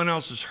because someone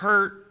else is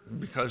hurt,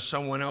 because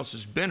someone else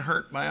has been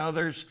hurt by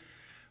others,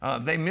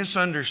 they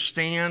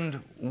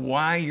misunderstand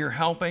why you're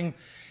helping,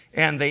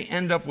 and they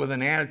end up with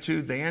an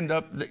attitude.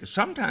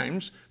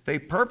 Sometimes they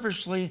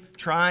purposely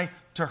try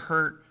to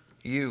hurt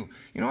you.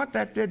 You know what?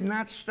 That did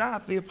not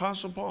stop the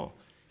Apostle Paul.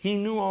 He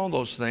knew all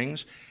those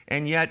things,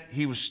 and yet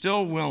he was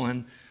still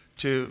willing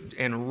to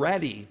and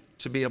ready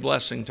to be a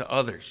blessing to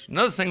others.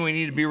 Another thing we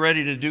need to be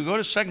ready to do, go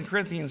to 2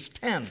 Corinthians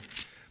 10.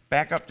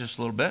 Back up just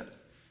a little bit.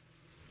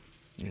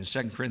 In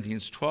 2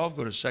 Corinthians 12,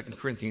 go to 2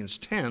 Corinthians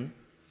 10.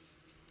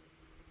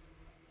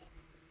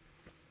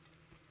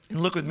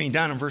 And look with me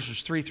down in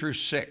verses 3 through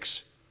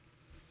 6.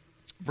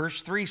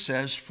 Verse 3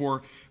 says,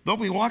 "For though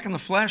we walk in the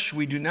flesh,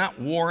 we do not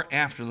war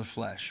after the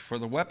flesh. For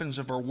the weapons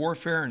of our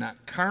warfare are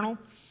not carnal,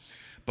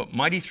 but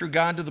mighty through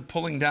God to the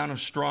pulling down of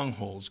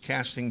strongholds,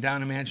 casting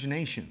down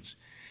imaginations,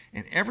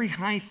 and every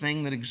high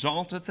thing that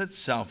exalteth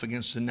itself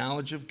against the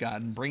knowledge of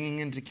God, and bringing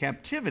into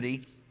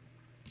captivity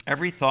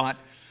every thought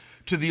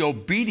to the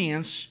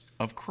obedience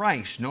of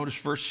Christ." Notice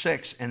verse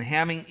 6, "And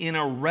having in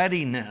a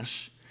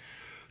readiness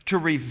to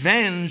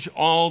revenge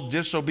all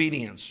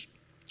disobedience,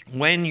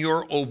 when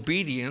your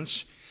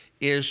obedience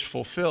is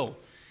fulfilled."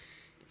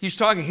 He's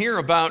talking here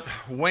about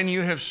when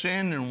you have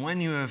sinned and when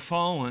you have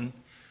fallen,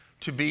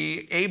 to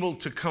be able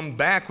to come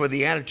back with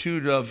the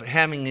attitude of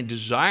having a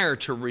desire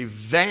to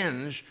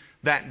revenge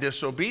that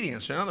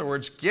disobedience. In other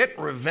words, get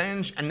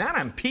revenge, and not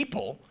on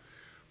people,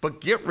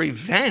 but get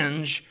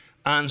revenge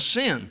on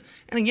sin.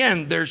 And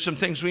again, there's some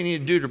things we need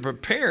to do to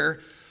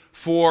prepare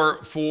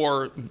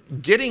for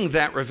getting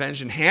that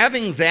revenge and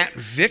having that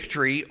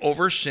victory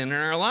over sin in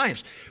our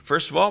lives.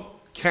 First of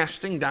all,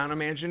 casting down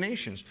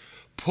imaginations.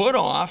 Put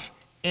off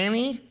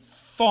any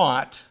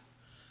thought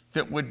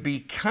that would be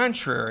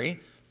contrary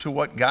to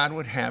what God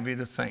would have you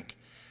to think.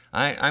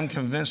 I'm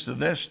convinced of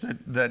this,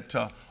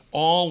 that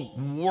all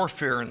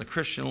warfare in the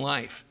Christian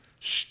life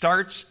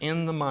starts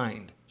in the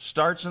mind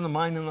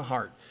and the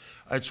heart.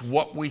 It's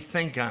what we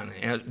think on.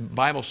 As the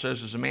Bible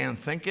says, as a man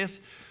thinketh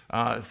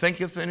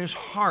in his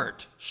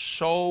heart,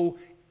 so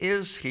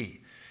is he.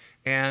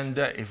 And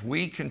if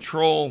we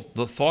control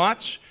the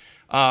thoughts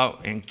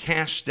and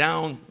cast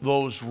down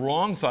those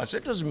wrong thoughts,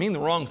 it doesn't mean the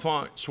wrong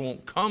thoughts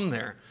won't come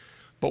there,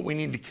 but we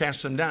need to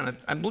cast them down.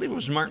 I believe it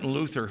was Martin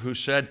Luther who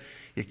said,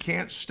 you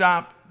can't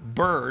stop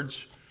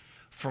birds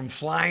from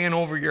flying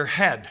over your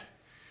head,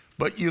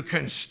 but you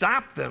can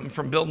stop them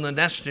from building a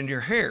nest in your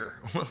hair.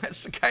 Well,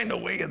 that's the kind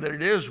of way that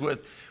it is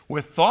with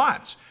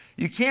thoughts.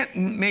 You can't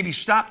maybe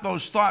stop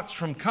those thoughts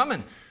from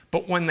coming,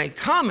 but when they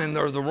come and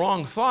they're the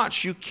wrong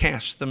thoughts, you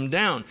cast them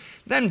down.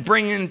 Then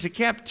bring into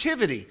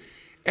captivity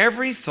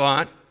every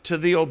thought to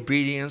the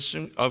obedience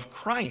of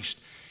Christ.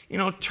 You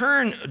know,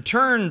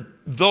 turn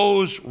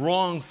those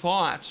wrong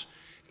thoughts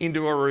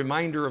into a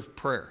reminder of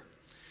prayer.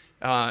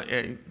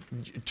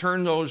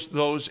 Turn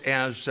those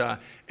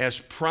as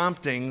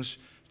promptings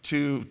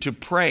to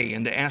pray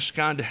and to ask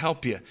God to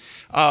help you.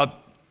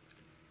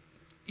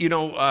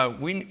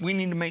 We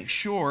need to make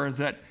sure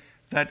that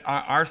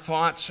our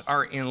thoughts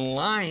are in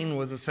line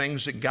with the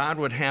things that God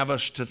would have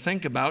us to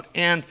think about,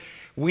 and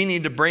we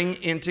need to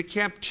bring into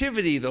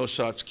captivity those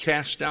thoughts,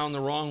 cast down the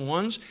wrong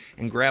ones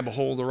and grab a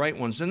hold of the right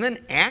ones, and then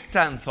act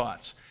on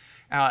thoughts,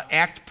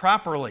 act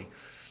properly.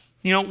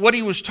 You know, what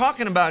he was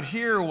talking about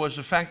here was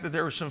the fact that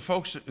there were some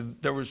folks,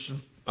 there was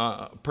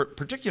a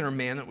particular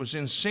man that was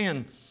in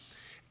sin,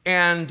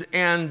 and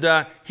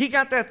he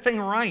got that thing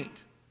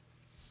right.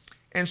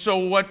 And so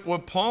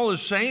what Paul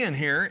is saying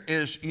here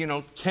is, you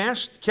know,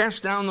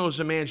 cast down those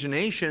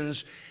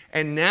imaginations,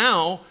 and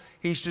now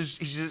he says,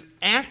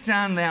 act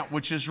on that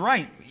which is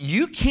right.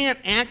 You can't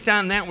act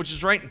on that which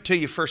is right until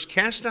you first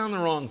cast down the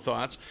wrong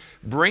thoughts,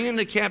 bring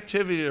into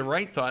captivity the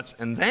right thoughts,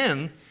 and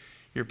then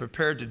you're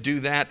prepared to do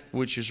that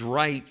which is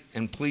right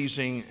and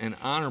pleasing and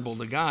honorable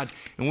to God.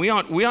 And we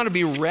ought to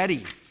be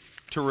ready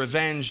to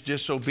revenge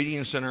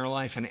disobedience in our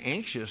life and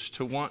anxious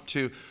to want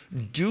to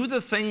do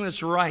the thing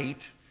that's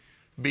right,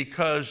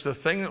 because the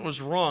thing that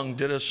was wrong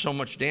did us so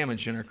much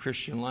damage in our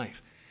Christian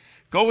life.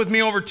 Go with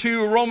me over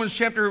to Romans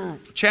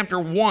chapter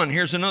 1.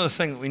 Here's another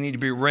thing that we need to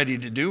be ready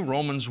to do.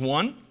 Romans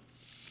 1.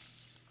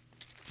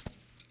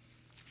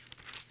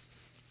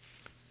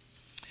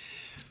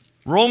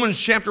 Romans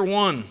chapter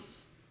 1.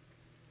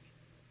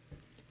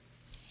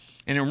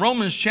 And in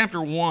Romans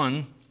chapter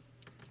 1,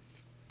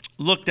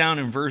 look down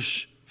in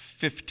verse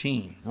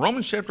 15.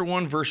 Romans chapter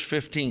 1, verse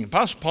 15.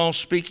 Apostle Paul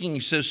speaking, he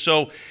says,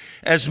 "So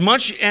as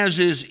much as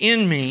is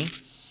in me,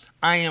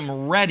 I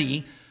am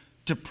ready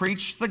to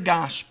preach the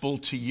gospel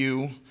to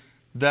you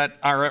that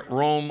are at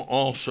Rome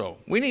also."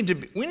 We need to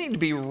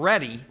be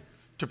ready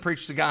to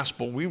preach the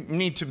gospel. We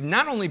need to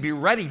not only be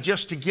ready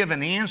just to give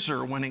an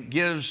answer when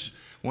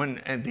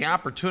the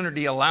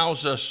opportunity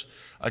allows us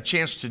a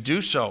chance to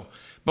do so,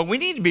 but we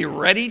need to be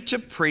ready to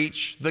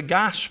preach the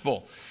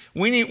gospel.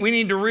 We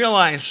need to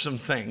realize some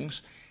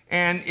things.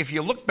 And if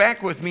you look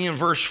back with me in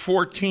verse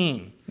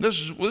 14,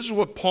 this is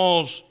what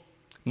Paul's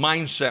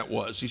mindset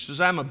was. He says,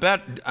 I'm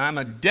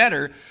a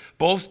debtor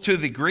both to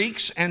the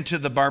Greeks and to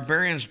the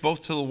barbarians,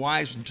 both to the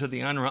wise and to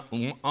the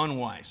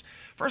unwise.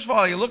 First of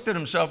all, he looked at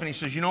himself and he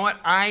says, you know what?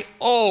 I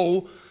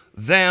owe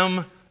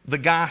them the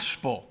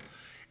gospel.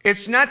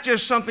 It's not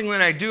just something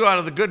that I do out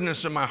of the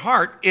goodness of my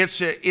heart.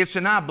 It's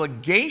an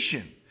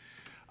obligation.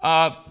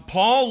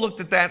 Paul looked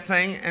at that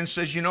thing and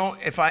says, you know,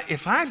 if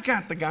I've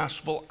got the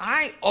gospel,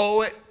 I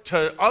owe it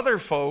to other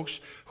folks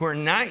who are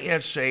not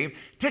yet saved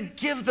to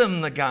give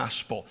them the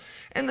gospel.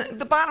 And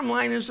the bottom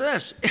line is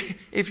this: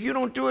 if you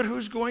don't do it,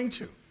 who's going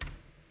to?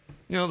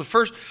 You know, the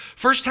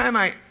first time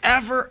I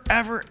ever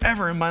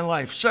in my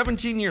life,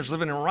 17 years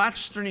living in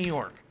Rochester, New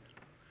York,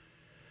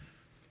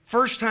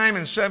 first time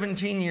in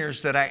 17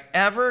 years that I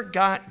ever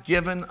got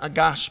given a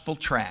gospel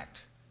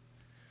tract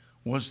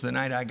was the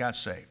night I got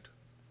saved.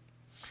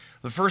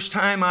 The first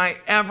time I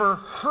ever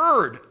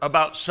heard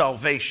about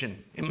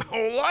salvation in my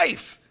whole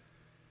life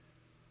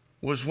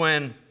was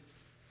when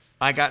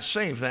I got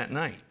saved that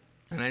night.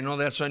 And I know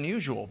that's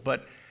unusual,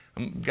 but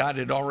God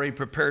had already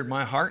prepared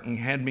my heart and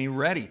had me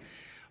ready.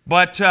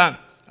 But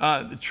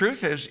the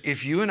truth is,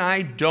 if you and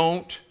I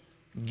don't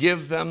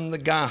give them the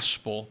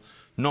gospel,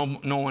 no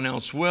one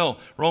else will.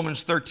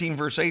 Romans 13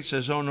 verse 8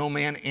 says, "Owe no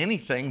man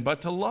anything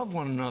but to love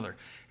one another."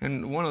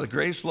 And one of the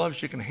greatest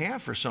loves you can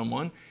have for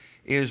someone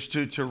is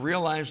to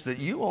realize that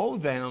you owe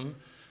them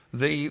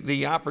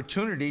the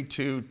opportunity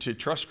to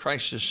trust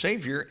Christ as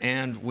Savior,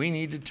 and we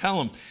need to tell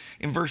them.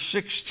 In verse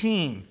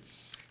 16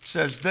 it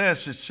says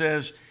this, it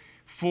says,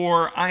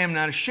 "For I am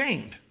not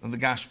ashamed of the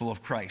gospel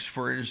of Christ,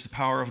 for it is the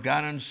power of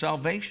God unto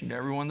salvation to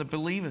everyone that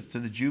believeth, to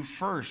the Jew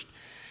first,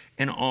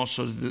 and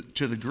also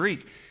to the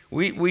Greek."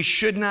 We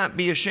should not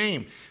be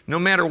ashamed. No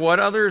matter what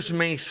others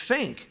may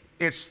think,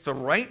 it's the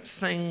right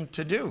thing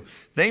to do.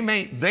 They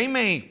may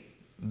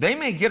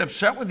get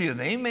upset with you.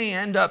 They may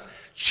end up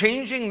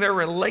changing their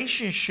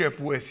relationship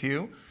with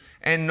you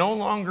and no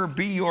longer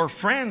be your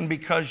friend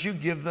because you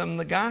give them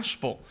the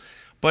gospel.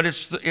 But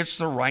it's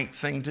the right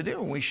thing to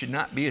do. We should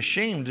not be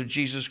ashamed of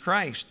Jesus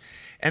Christ.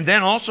 And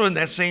then also in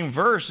that same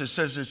verse, it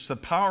says it's the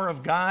power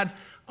of God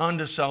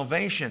unto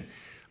salvation.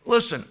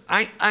 Listen,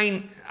 I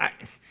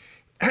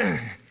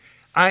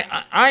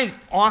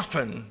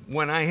often,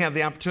 when I have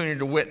the opportunity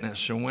to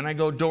witness and when I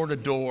go door to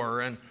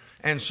door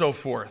and so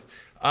forth,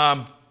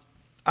 I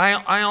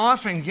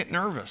often get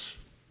nervous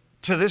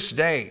to this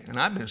day. And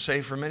I've been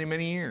saved for many,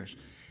 many years.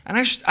 And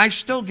I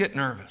still get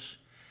nervous.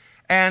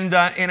 And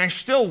I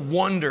still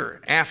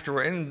wonder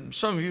afterward, and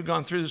some of you have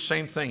gone through the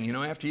same thing. You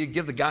know, after you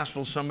give the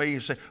gospel to somebody,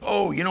 you say,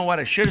 "Oh, you know what,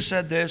 I should have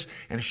said this,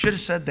 and I should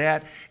have said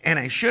that, and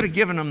I should have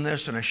given them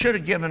this, and I should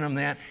have given them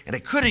that, and I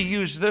could have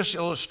used this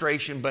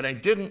illustration, but I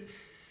didn't."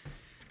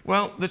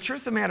 Well, the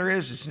truth of the matter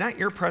is, it's not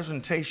your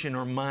presentation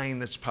or mine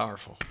that's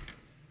powerful.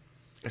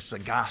 It's the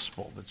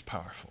gospel that's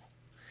powerful.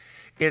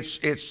 It's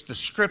the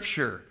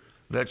Scripture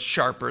that's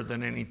sharper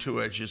than any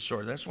two-edged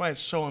sword. That's why it's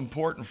so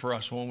important for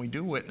us when we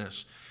do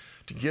witness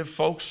to give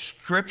folks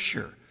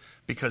Scripture,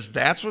 because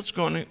that's what's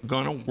going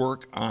to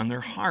work on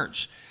their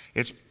hearts.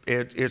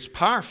 It's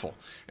powerful.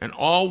 And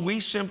all we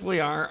simply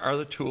are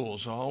the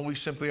tools. All we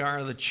simply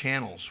are the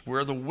channels.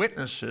 We're the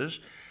witnesses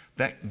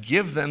that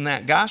give them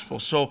that gospel.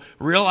 So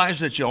realize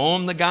that you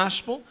own the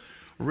gospel.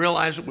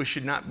 Realize that we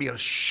should not be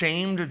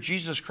ashamed of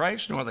Jesus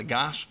Christ nor the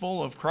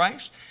gospel of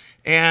Christ.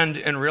 And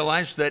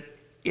realize that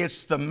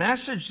it's the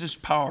message that's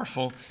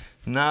powerful,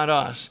 not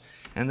us.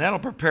 And that'll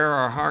prepare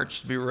our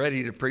hearts to be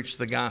ready to preach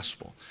the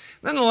gospel.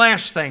 Then the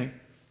last thing,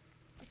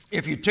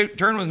 if you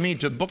turn with me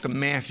to the book of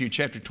Matthew,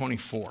 chapter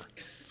 24.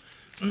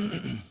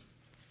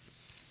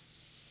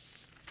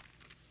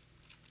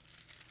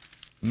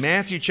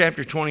 Matthew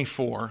chapter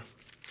 24.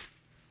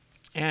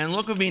 And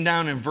look with me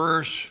down in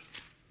verse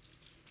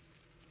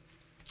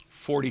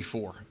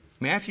 44.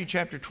 Matthew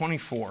chapter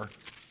 24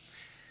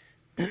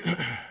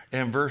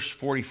 and verse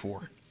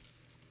 44.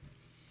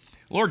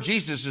 Lord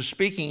Jesus is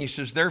speaking. He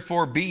says,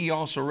 "Therefore be ye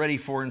also ready,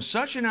 for in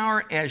such an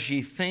hour as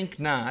ye think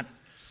not,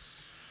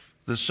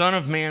 the Son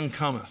of Man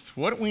cometh."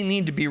 What we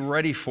need to be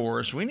ready for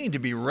is we need to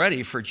be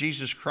ready for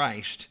Jesus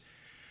Christ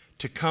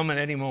to come at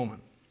any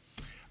moment.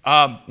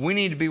 We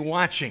need to be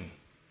watching.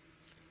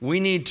 We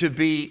need to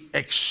be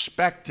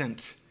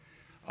expectant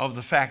of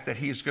the fact that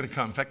He's going to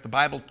come. In fact, the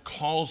Bible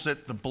calls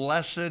it the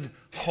blessed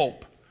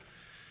hope.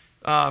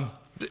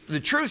 The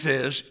truth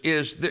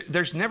is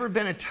there's never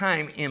been a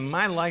time in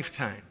my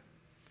lifetime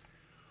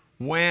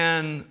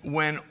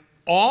when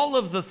all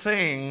of the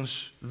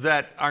things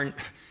that are,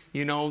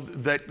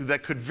 that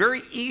could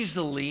very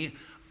easily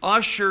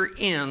usher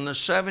in the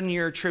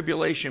 7-year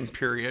tribulation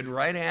period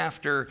right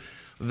after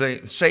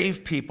the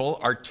saved people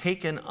are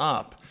taken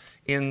up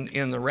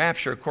in the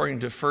rapture, according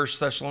to 1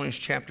 Thessalonians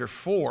chapter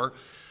 4,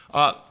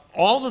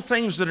 all the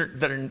things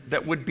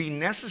that would be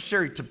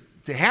necessary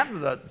to have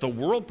the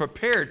world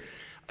prepared,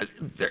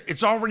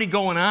 it's already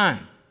going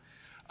on.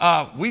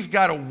 We've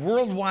got a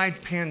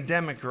worldwide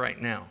pandemic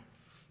right now.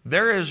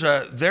 If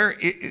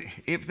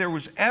there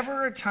was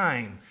ever a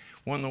time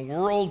when the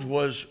world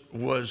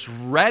was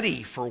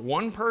ready for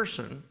one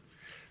person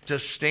to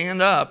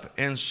stand up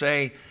and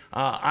say,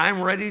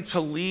 "I'm ready to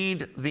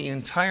lead the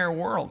entire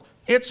world,"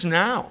 it's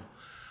now.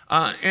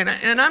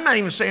 And I'm not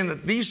even saying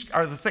that these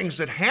are the things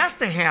that have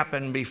to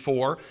happen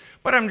before,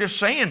 but I'm just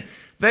saying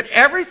that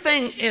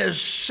everything is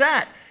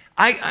set.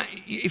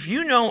 If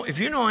you know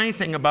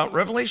anything about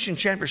Revelation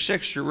chapter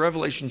 6 through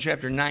Revelation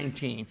chapter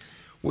 19,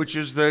 which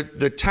is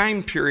the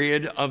time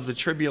period of the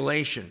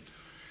tribulation,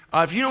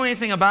 if you know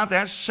anything about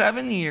that,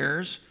 7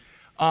 years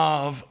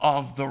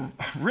of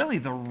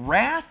the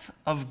wrath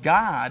of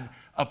God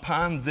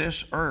upon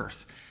this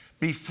earth.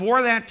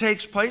 Before that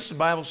takes place, the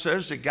Bible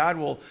says that God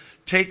will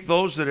take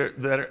those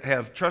that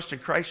have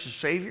trusted Christ as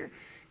Savior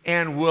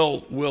and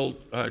will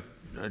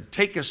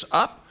take us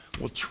up,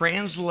 will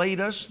translate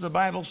us, the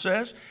Bible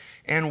says,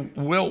 and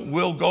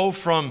we'll go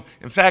from,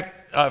 in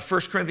fact,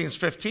 1 Corinthians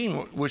 15,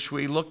 which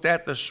we looked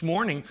at this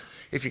morning,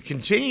 if you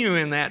continue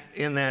in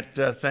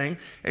that thing,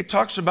 it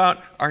talks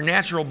about our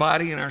natural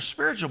body and our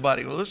spiritual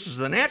body. Well, this is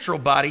the natural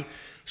body.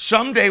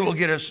 Someday we'll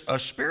get a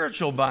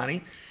spiritual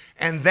body,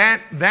 and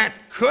that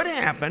could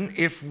happen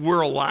if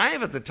we're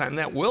alive at the time.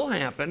 That will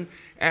happen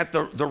at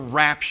the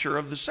rapture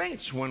of the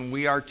saints when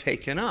we are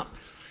taken up.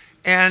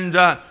 And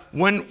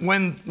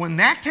when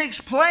that takes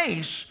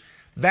place,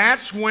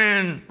 that's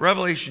when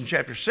Revelation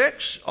chapter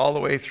 6 all the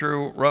way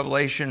through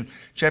Revelation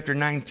chapter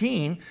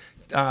 19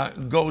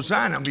 goes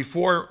on. And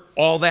before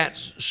all that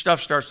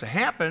stuff starts to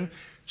happen,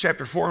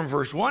 chapter 4 and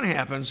verse 1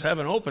 happens,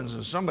 heaven opens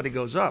and somebody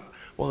goes up.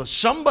 Well, the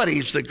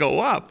somebodies that go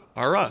up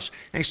are us.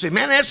 And you say,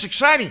 man, that's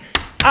exciting.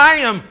 I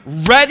am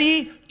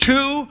ready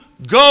to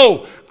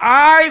go.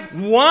 I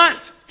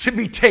want to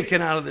be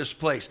taken out of this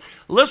place.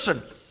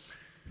 Listen,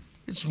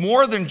 it's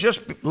more than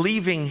just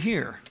leaving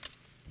here.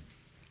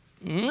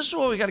 And this is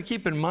what we got to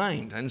keep in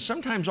mind. And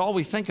sometimes all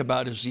we think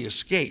about is the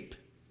escape.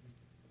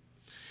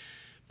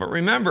 But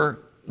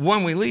remember,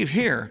 when we leave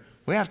here,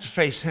 we have to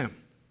face Him.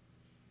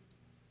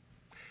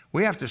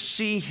 We have to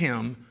see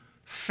Him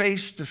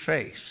face to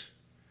face.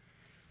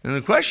 And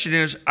the question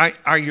is,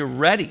 are you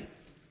ready?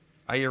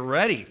 Are you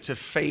ready to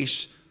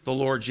face the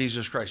Lord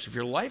Jesus Christ? If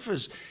your life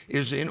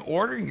is in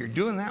order and you're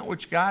doing that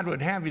which God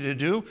would have you to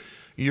do,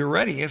 you're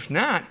ready. If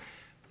not,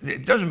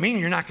 it doesn't mean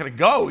you're not going to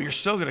go. You're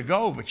still going to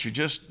go, but you're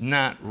just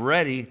not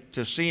ready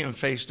to see Him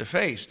face to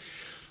face.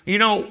 You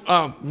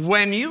know,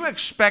 when you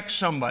expect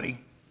somebody,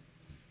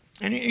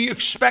 and you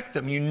expect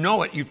them, you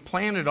know it, you've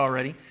planned it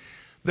already,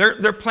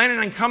 they're planning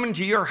on coming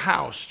to your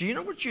house. Do you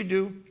know what you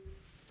do?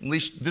 At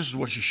least this is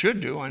what you should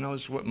do. I know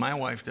this is what my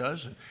wife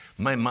does. And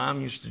my mom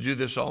used to do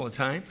this all the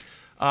time.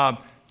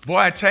 Boy,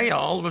 I tell you,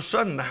 all of a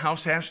sudden the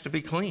house has to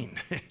be cleaned,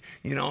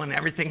 you know, and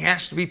everything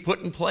has to be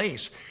put in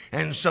place.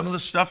 And some of the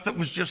stuff that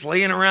was just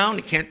laying around,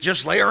 you can't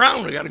just lay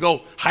around. You got to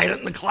go hide it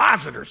in the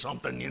closet or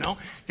something, you know.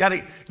 Got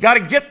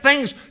to get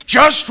things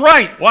just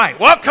right. Why?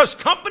 Well, because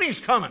company's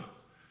coming.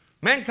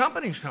 Man,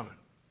 company's coming.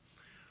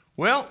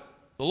 Well,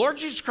 the Lord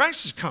Jesus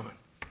Christ is coming.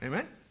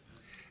 Amen.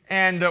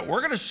 And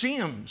we're going to see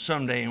Him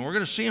someday, and we're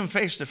going to see Him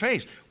face to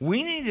face.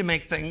 We need to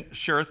make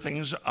sure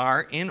things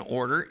are in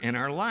order in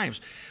our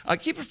lives.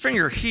 Keep your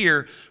finger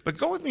here, but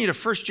go with me to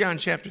 1 John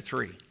chapter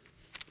 3.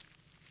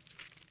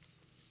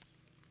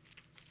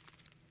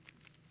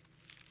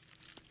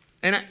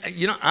 And,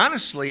 you know,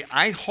 honestly,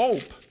 I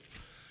hope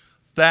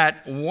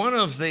that one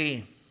of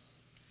the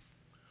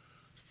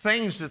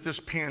things that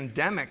this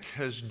pandemic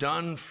has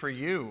done for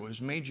you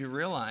has made you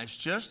realize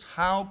just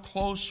how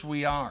close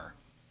we are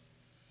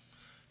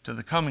to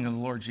the coming of the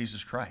Lord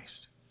Jesus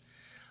Christ.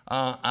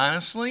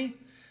 Honestly,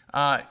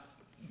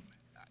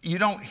 you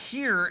don't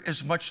hear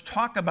as much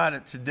talk about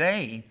it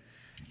today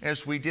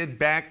as we did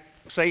back,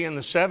 say, in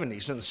the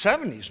 70s. In the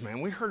 70s, man,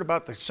 we heard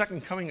about the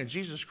second coming of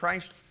Jesus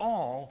Christ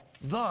all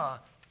the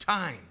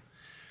time.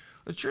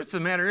 The truth of the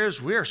matter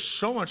is, we are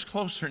so much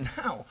closer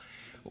now.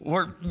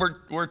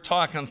 We're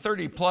talking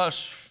 30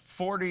 plus,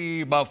 40,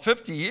 about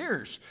 50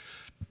 years.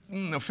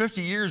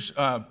 50 years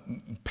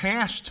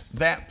past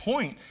that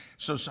point.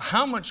 So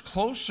how much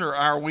closer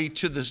are we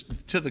to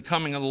the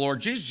coming of the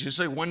Lord Jesus? You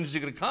say, when is He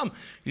going to come?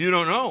 You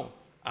don't know.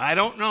 I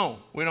don't know.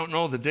 We don't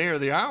know the day or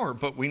the hour,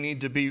 but we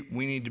need to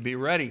be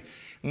ready.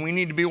 And we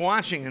need to be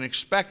watching and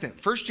expectant.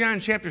 1 John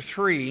chapter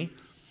 3,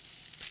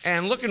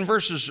 and look in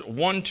verses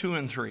 1, 2,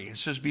 and 3. It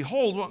says,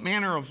 behold, what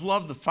manner of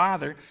love the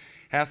Father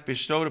hath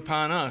bestowed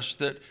upon us,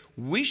 that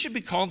we should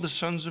be called the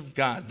sons of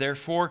God.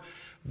 Therefore,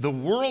 the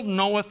world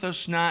knoweth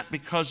us not,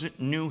 because it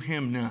knew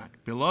Him not.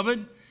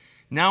 Beloved,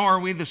 now are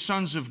we the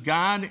sons of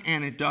God,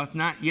 and it doth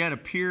not yet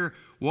appear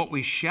what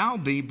we shall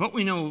be, but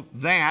we know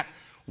that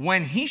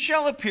when He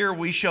shall appear,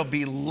 we shall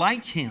be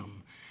like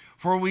Him,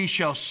 for we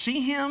shall see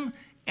Him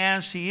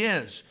as He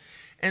is.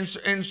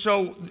 And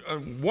so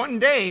one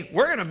day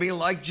we're going to be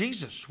like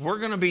Jesus. We're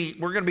going to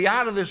be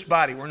out of this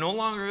body. We're no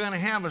longer going to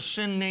have a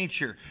sin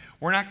nature.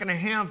 We're not going to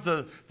have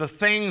the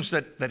things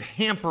that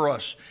hamper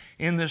us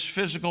in this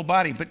physical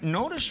body. But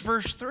notice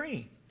verse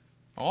 3.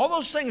 All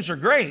those things are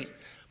great,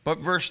 but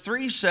verse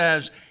 3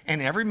 says, and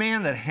every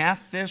man that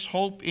hath this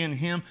hope in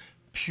Him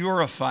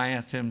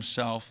purifieth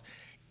himself,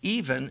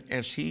 even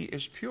as He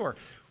is pure.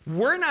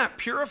 We're not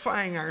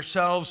purifying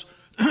ourselves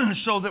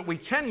so that we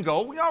can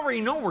go. We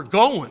already know we're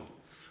going.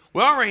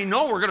 We already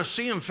know we're going to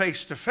see Him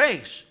face to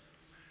face.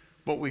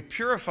 But we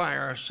purify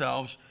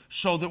ourselves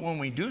so that when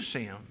we do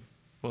see Him,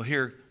 we'll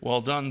hear,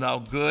 well done, thou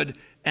good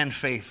and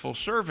faithful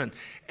servant.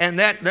 And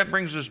that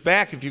brings us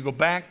back, if you go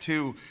back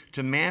to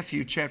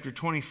Matthew chapter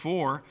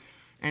 24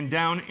 and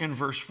down in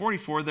verse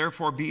 44,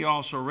 therefore be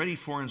also ready,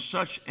 for in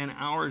such an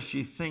hour as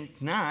ye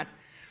think not,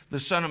 the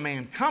Son of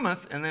Man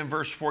cometh, and then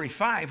verse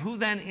 45, who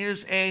then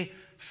is a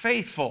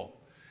faithful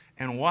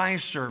and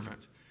wise servant,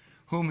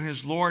 whom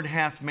his Lord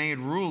hath made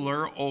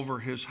ruler over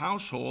his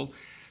household,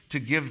 to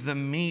give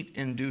them meat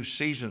in due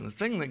season. The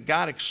thing that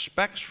God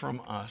expects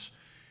from us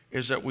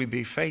is that we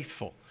be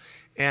faithful.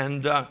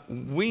 And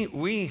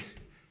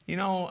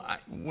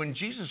when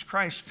Jesus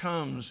Christ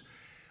comes,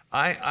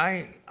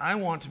 I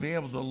want to be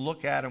able to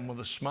look at him with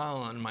a smile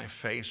on my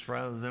face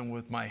rather than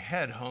with my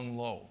head hung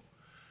low.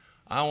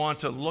 I want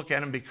to look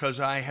at him because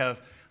I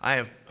have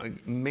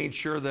made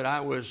sure that I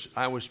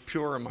was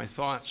pure in my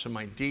thoughts and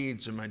my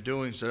deeds and my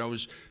doings, that I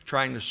was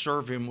trying to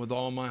serve him with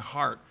all my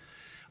heart.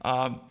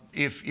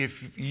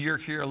 If you're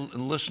here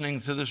listening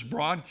to this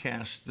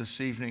broadcast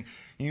this evening,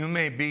 you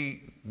may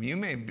be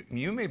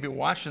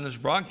watching this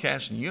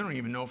broadcast and you don't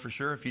even know for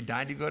sure if you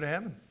died to go to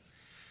heaven.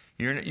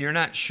 You're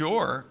not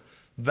sure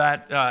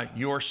that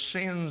your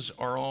sins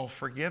are all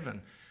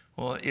forgiven.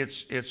 Well,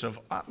 it's of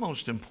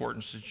utmost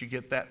importance that you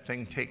get that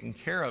thing taken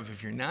care of.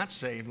 If you're not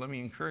saved, let me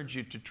encourage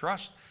you to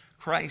trust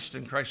Christ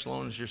and Christ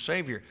alone as your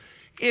Savior.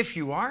 If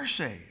you are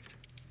saved,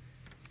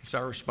 it's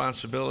our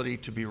responsibility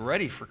to be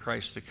ready for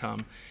Christ to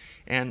come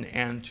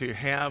and to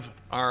have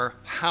our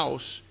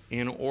house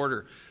in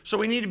order. So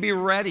we need to be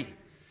ready.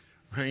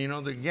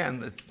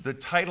 Again, the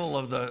title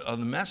of the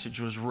message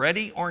was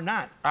Ready or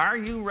Not. Are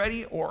you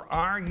ready or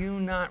are you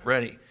not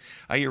ready?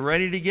 Are you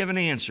ready to give an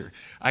answer?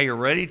 Are you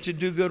ready to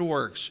do good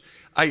works?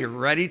 Are you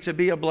ready to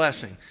be a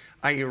blessing?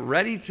 Are you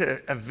ready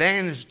to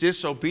avenge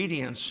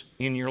disobedience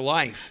in your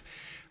life?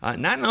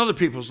 Not in other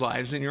people's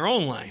lives, in your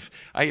own life.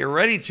 Are you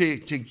ready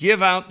to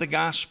give out the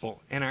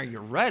gospel? And are you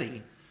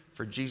ready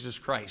for Jesus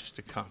Christ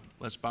to come?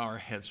 Let's bow our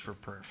heads for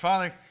prayer.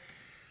 Father,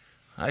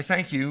 I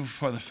thank you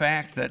for the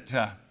fact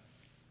that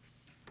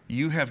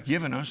you have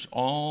given us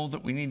all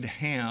that we need to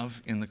have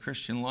in the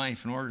Christian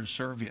life in order to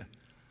serve you.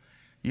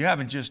 You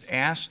haven't just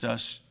asked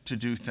us to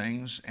do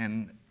things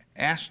and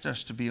asked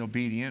us to be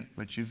obedient,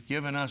 but you've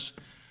given us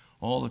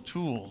all the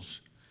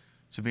tools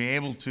to be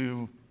able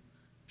to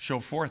show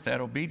forth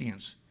that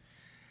obedience.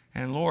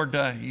 And Lord,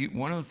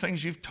 one of the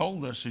things you've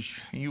told us is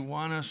you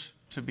want us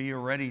to be a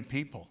ready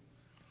people.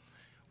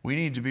 We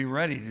need to be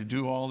ready to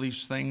do all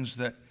these things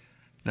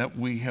that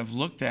we have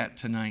looked at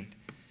tonight.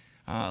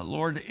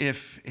 Lord,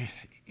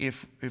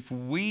 if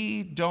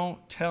we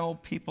don't tell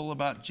people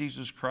about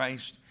Jesus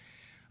Christ,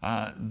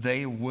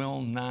 they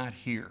will not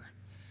hear.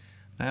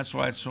 That's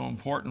why it's so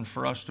important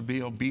for us to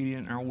be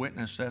obedient in our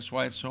witness. That's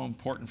why it's so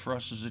important for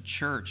us as a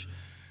church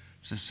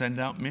to send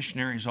out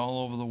missionaries all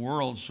over the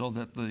world so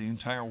that the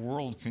entire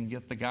world can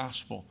get the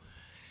gospel.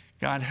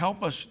 God,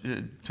 help us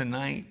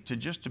tonight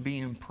to be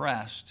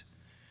impressed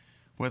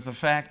with the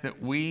fact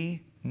that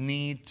we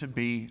need to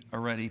be a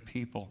ready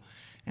people.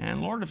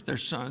 And Lord, if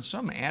there's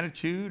some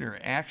attitude or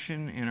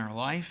action in our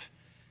life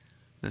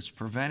that's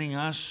preventing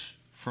us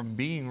from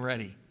being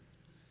ready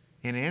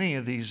in any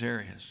of these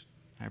areas,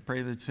 I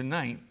pray that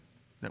tonight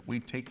that we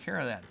take care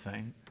of that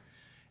thing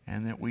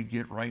and that we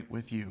get right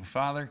with you.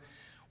 Father,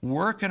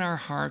 work in our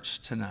hearts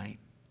tonight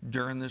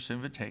during this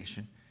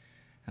invitation.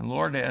 And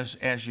Lord,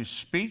 as you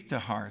speak to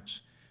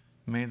hearts,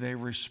 may they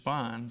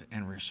respond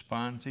and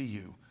respond to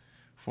you.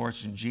 For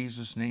it's in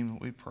Jesus' name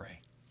that we pray.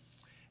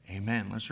 Amen. Let's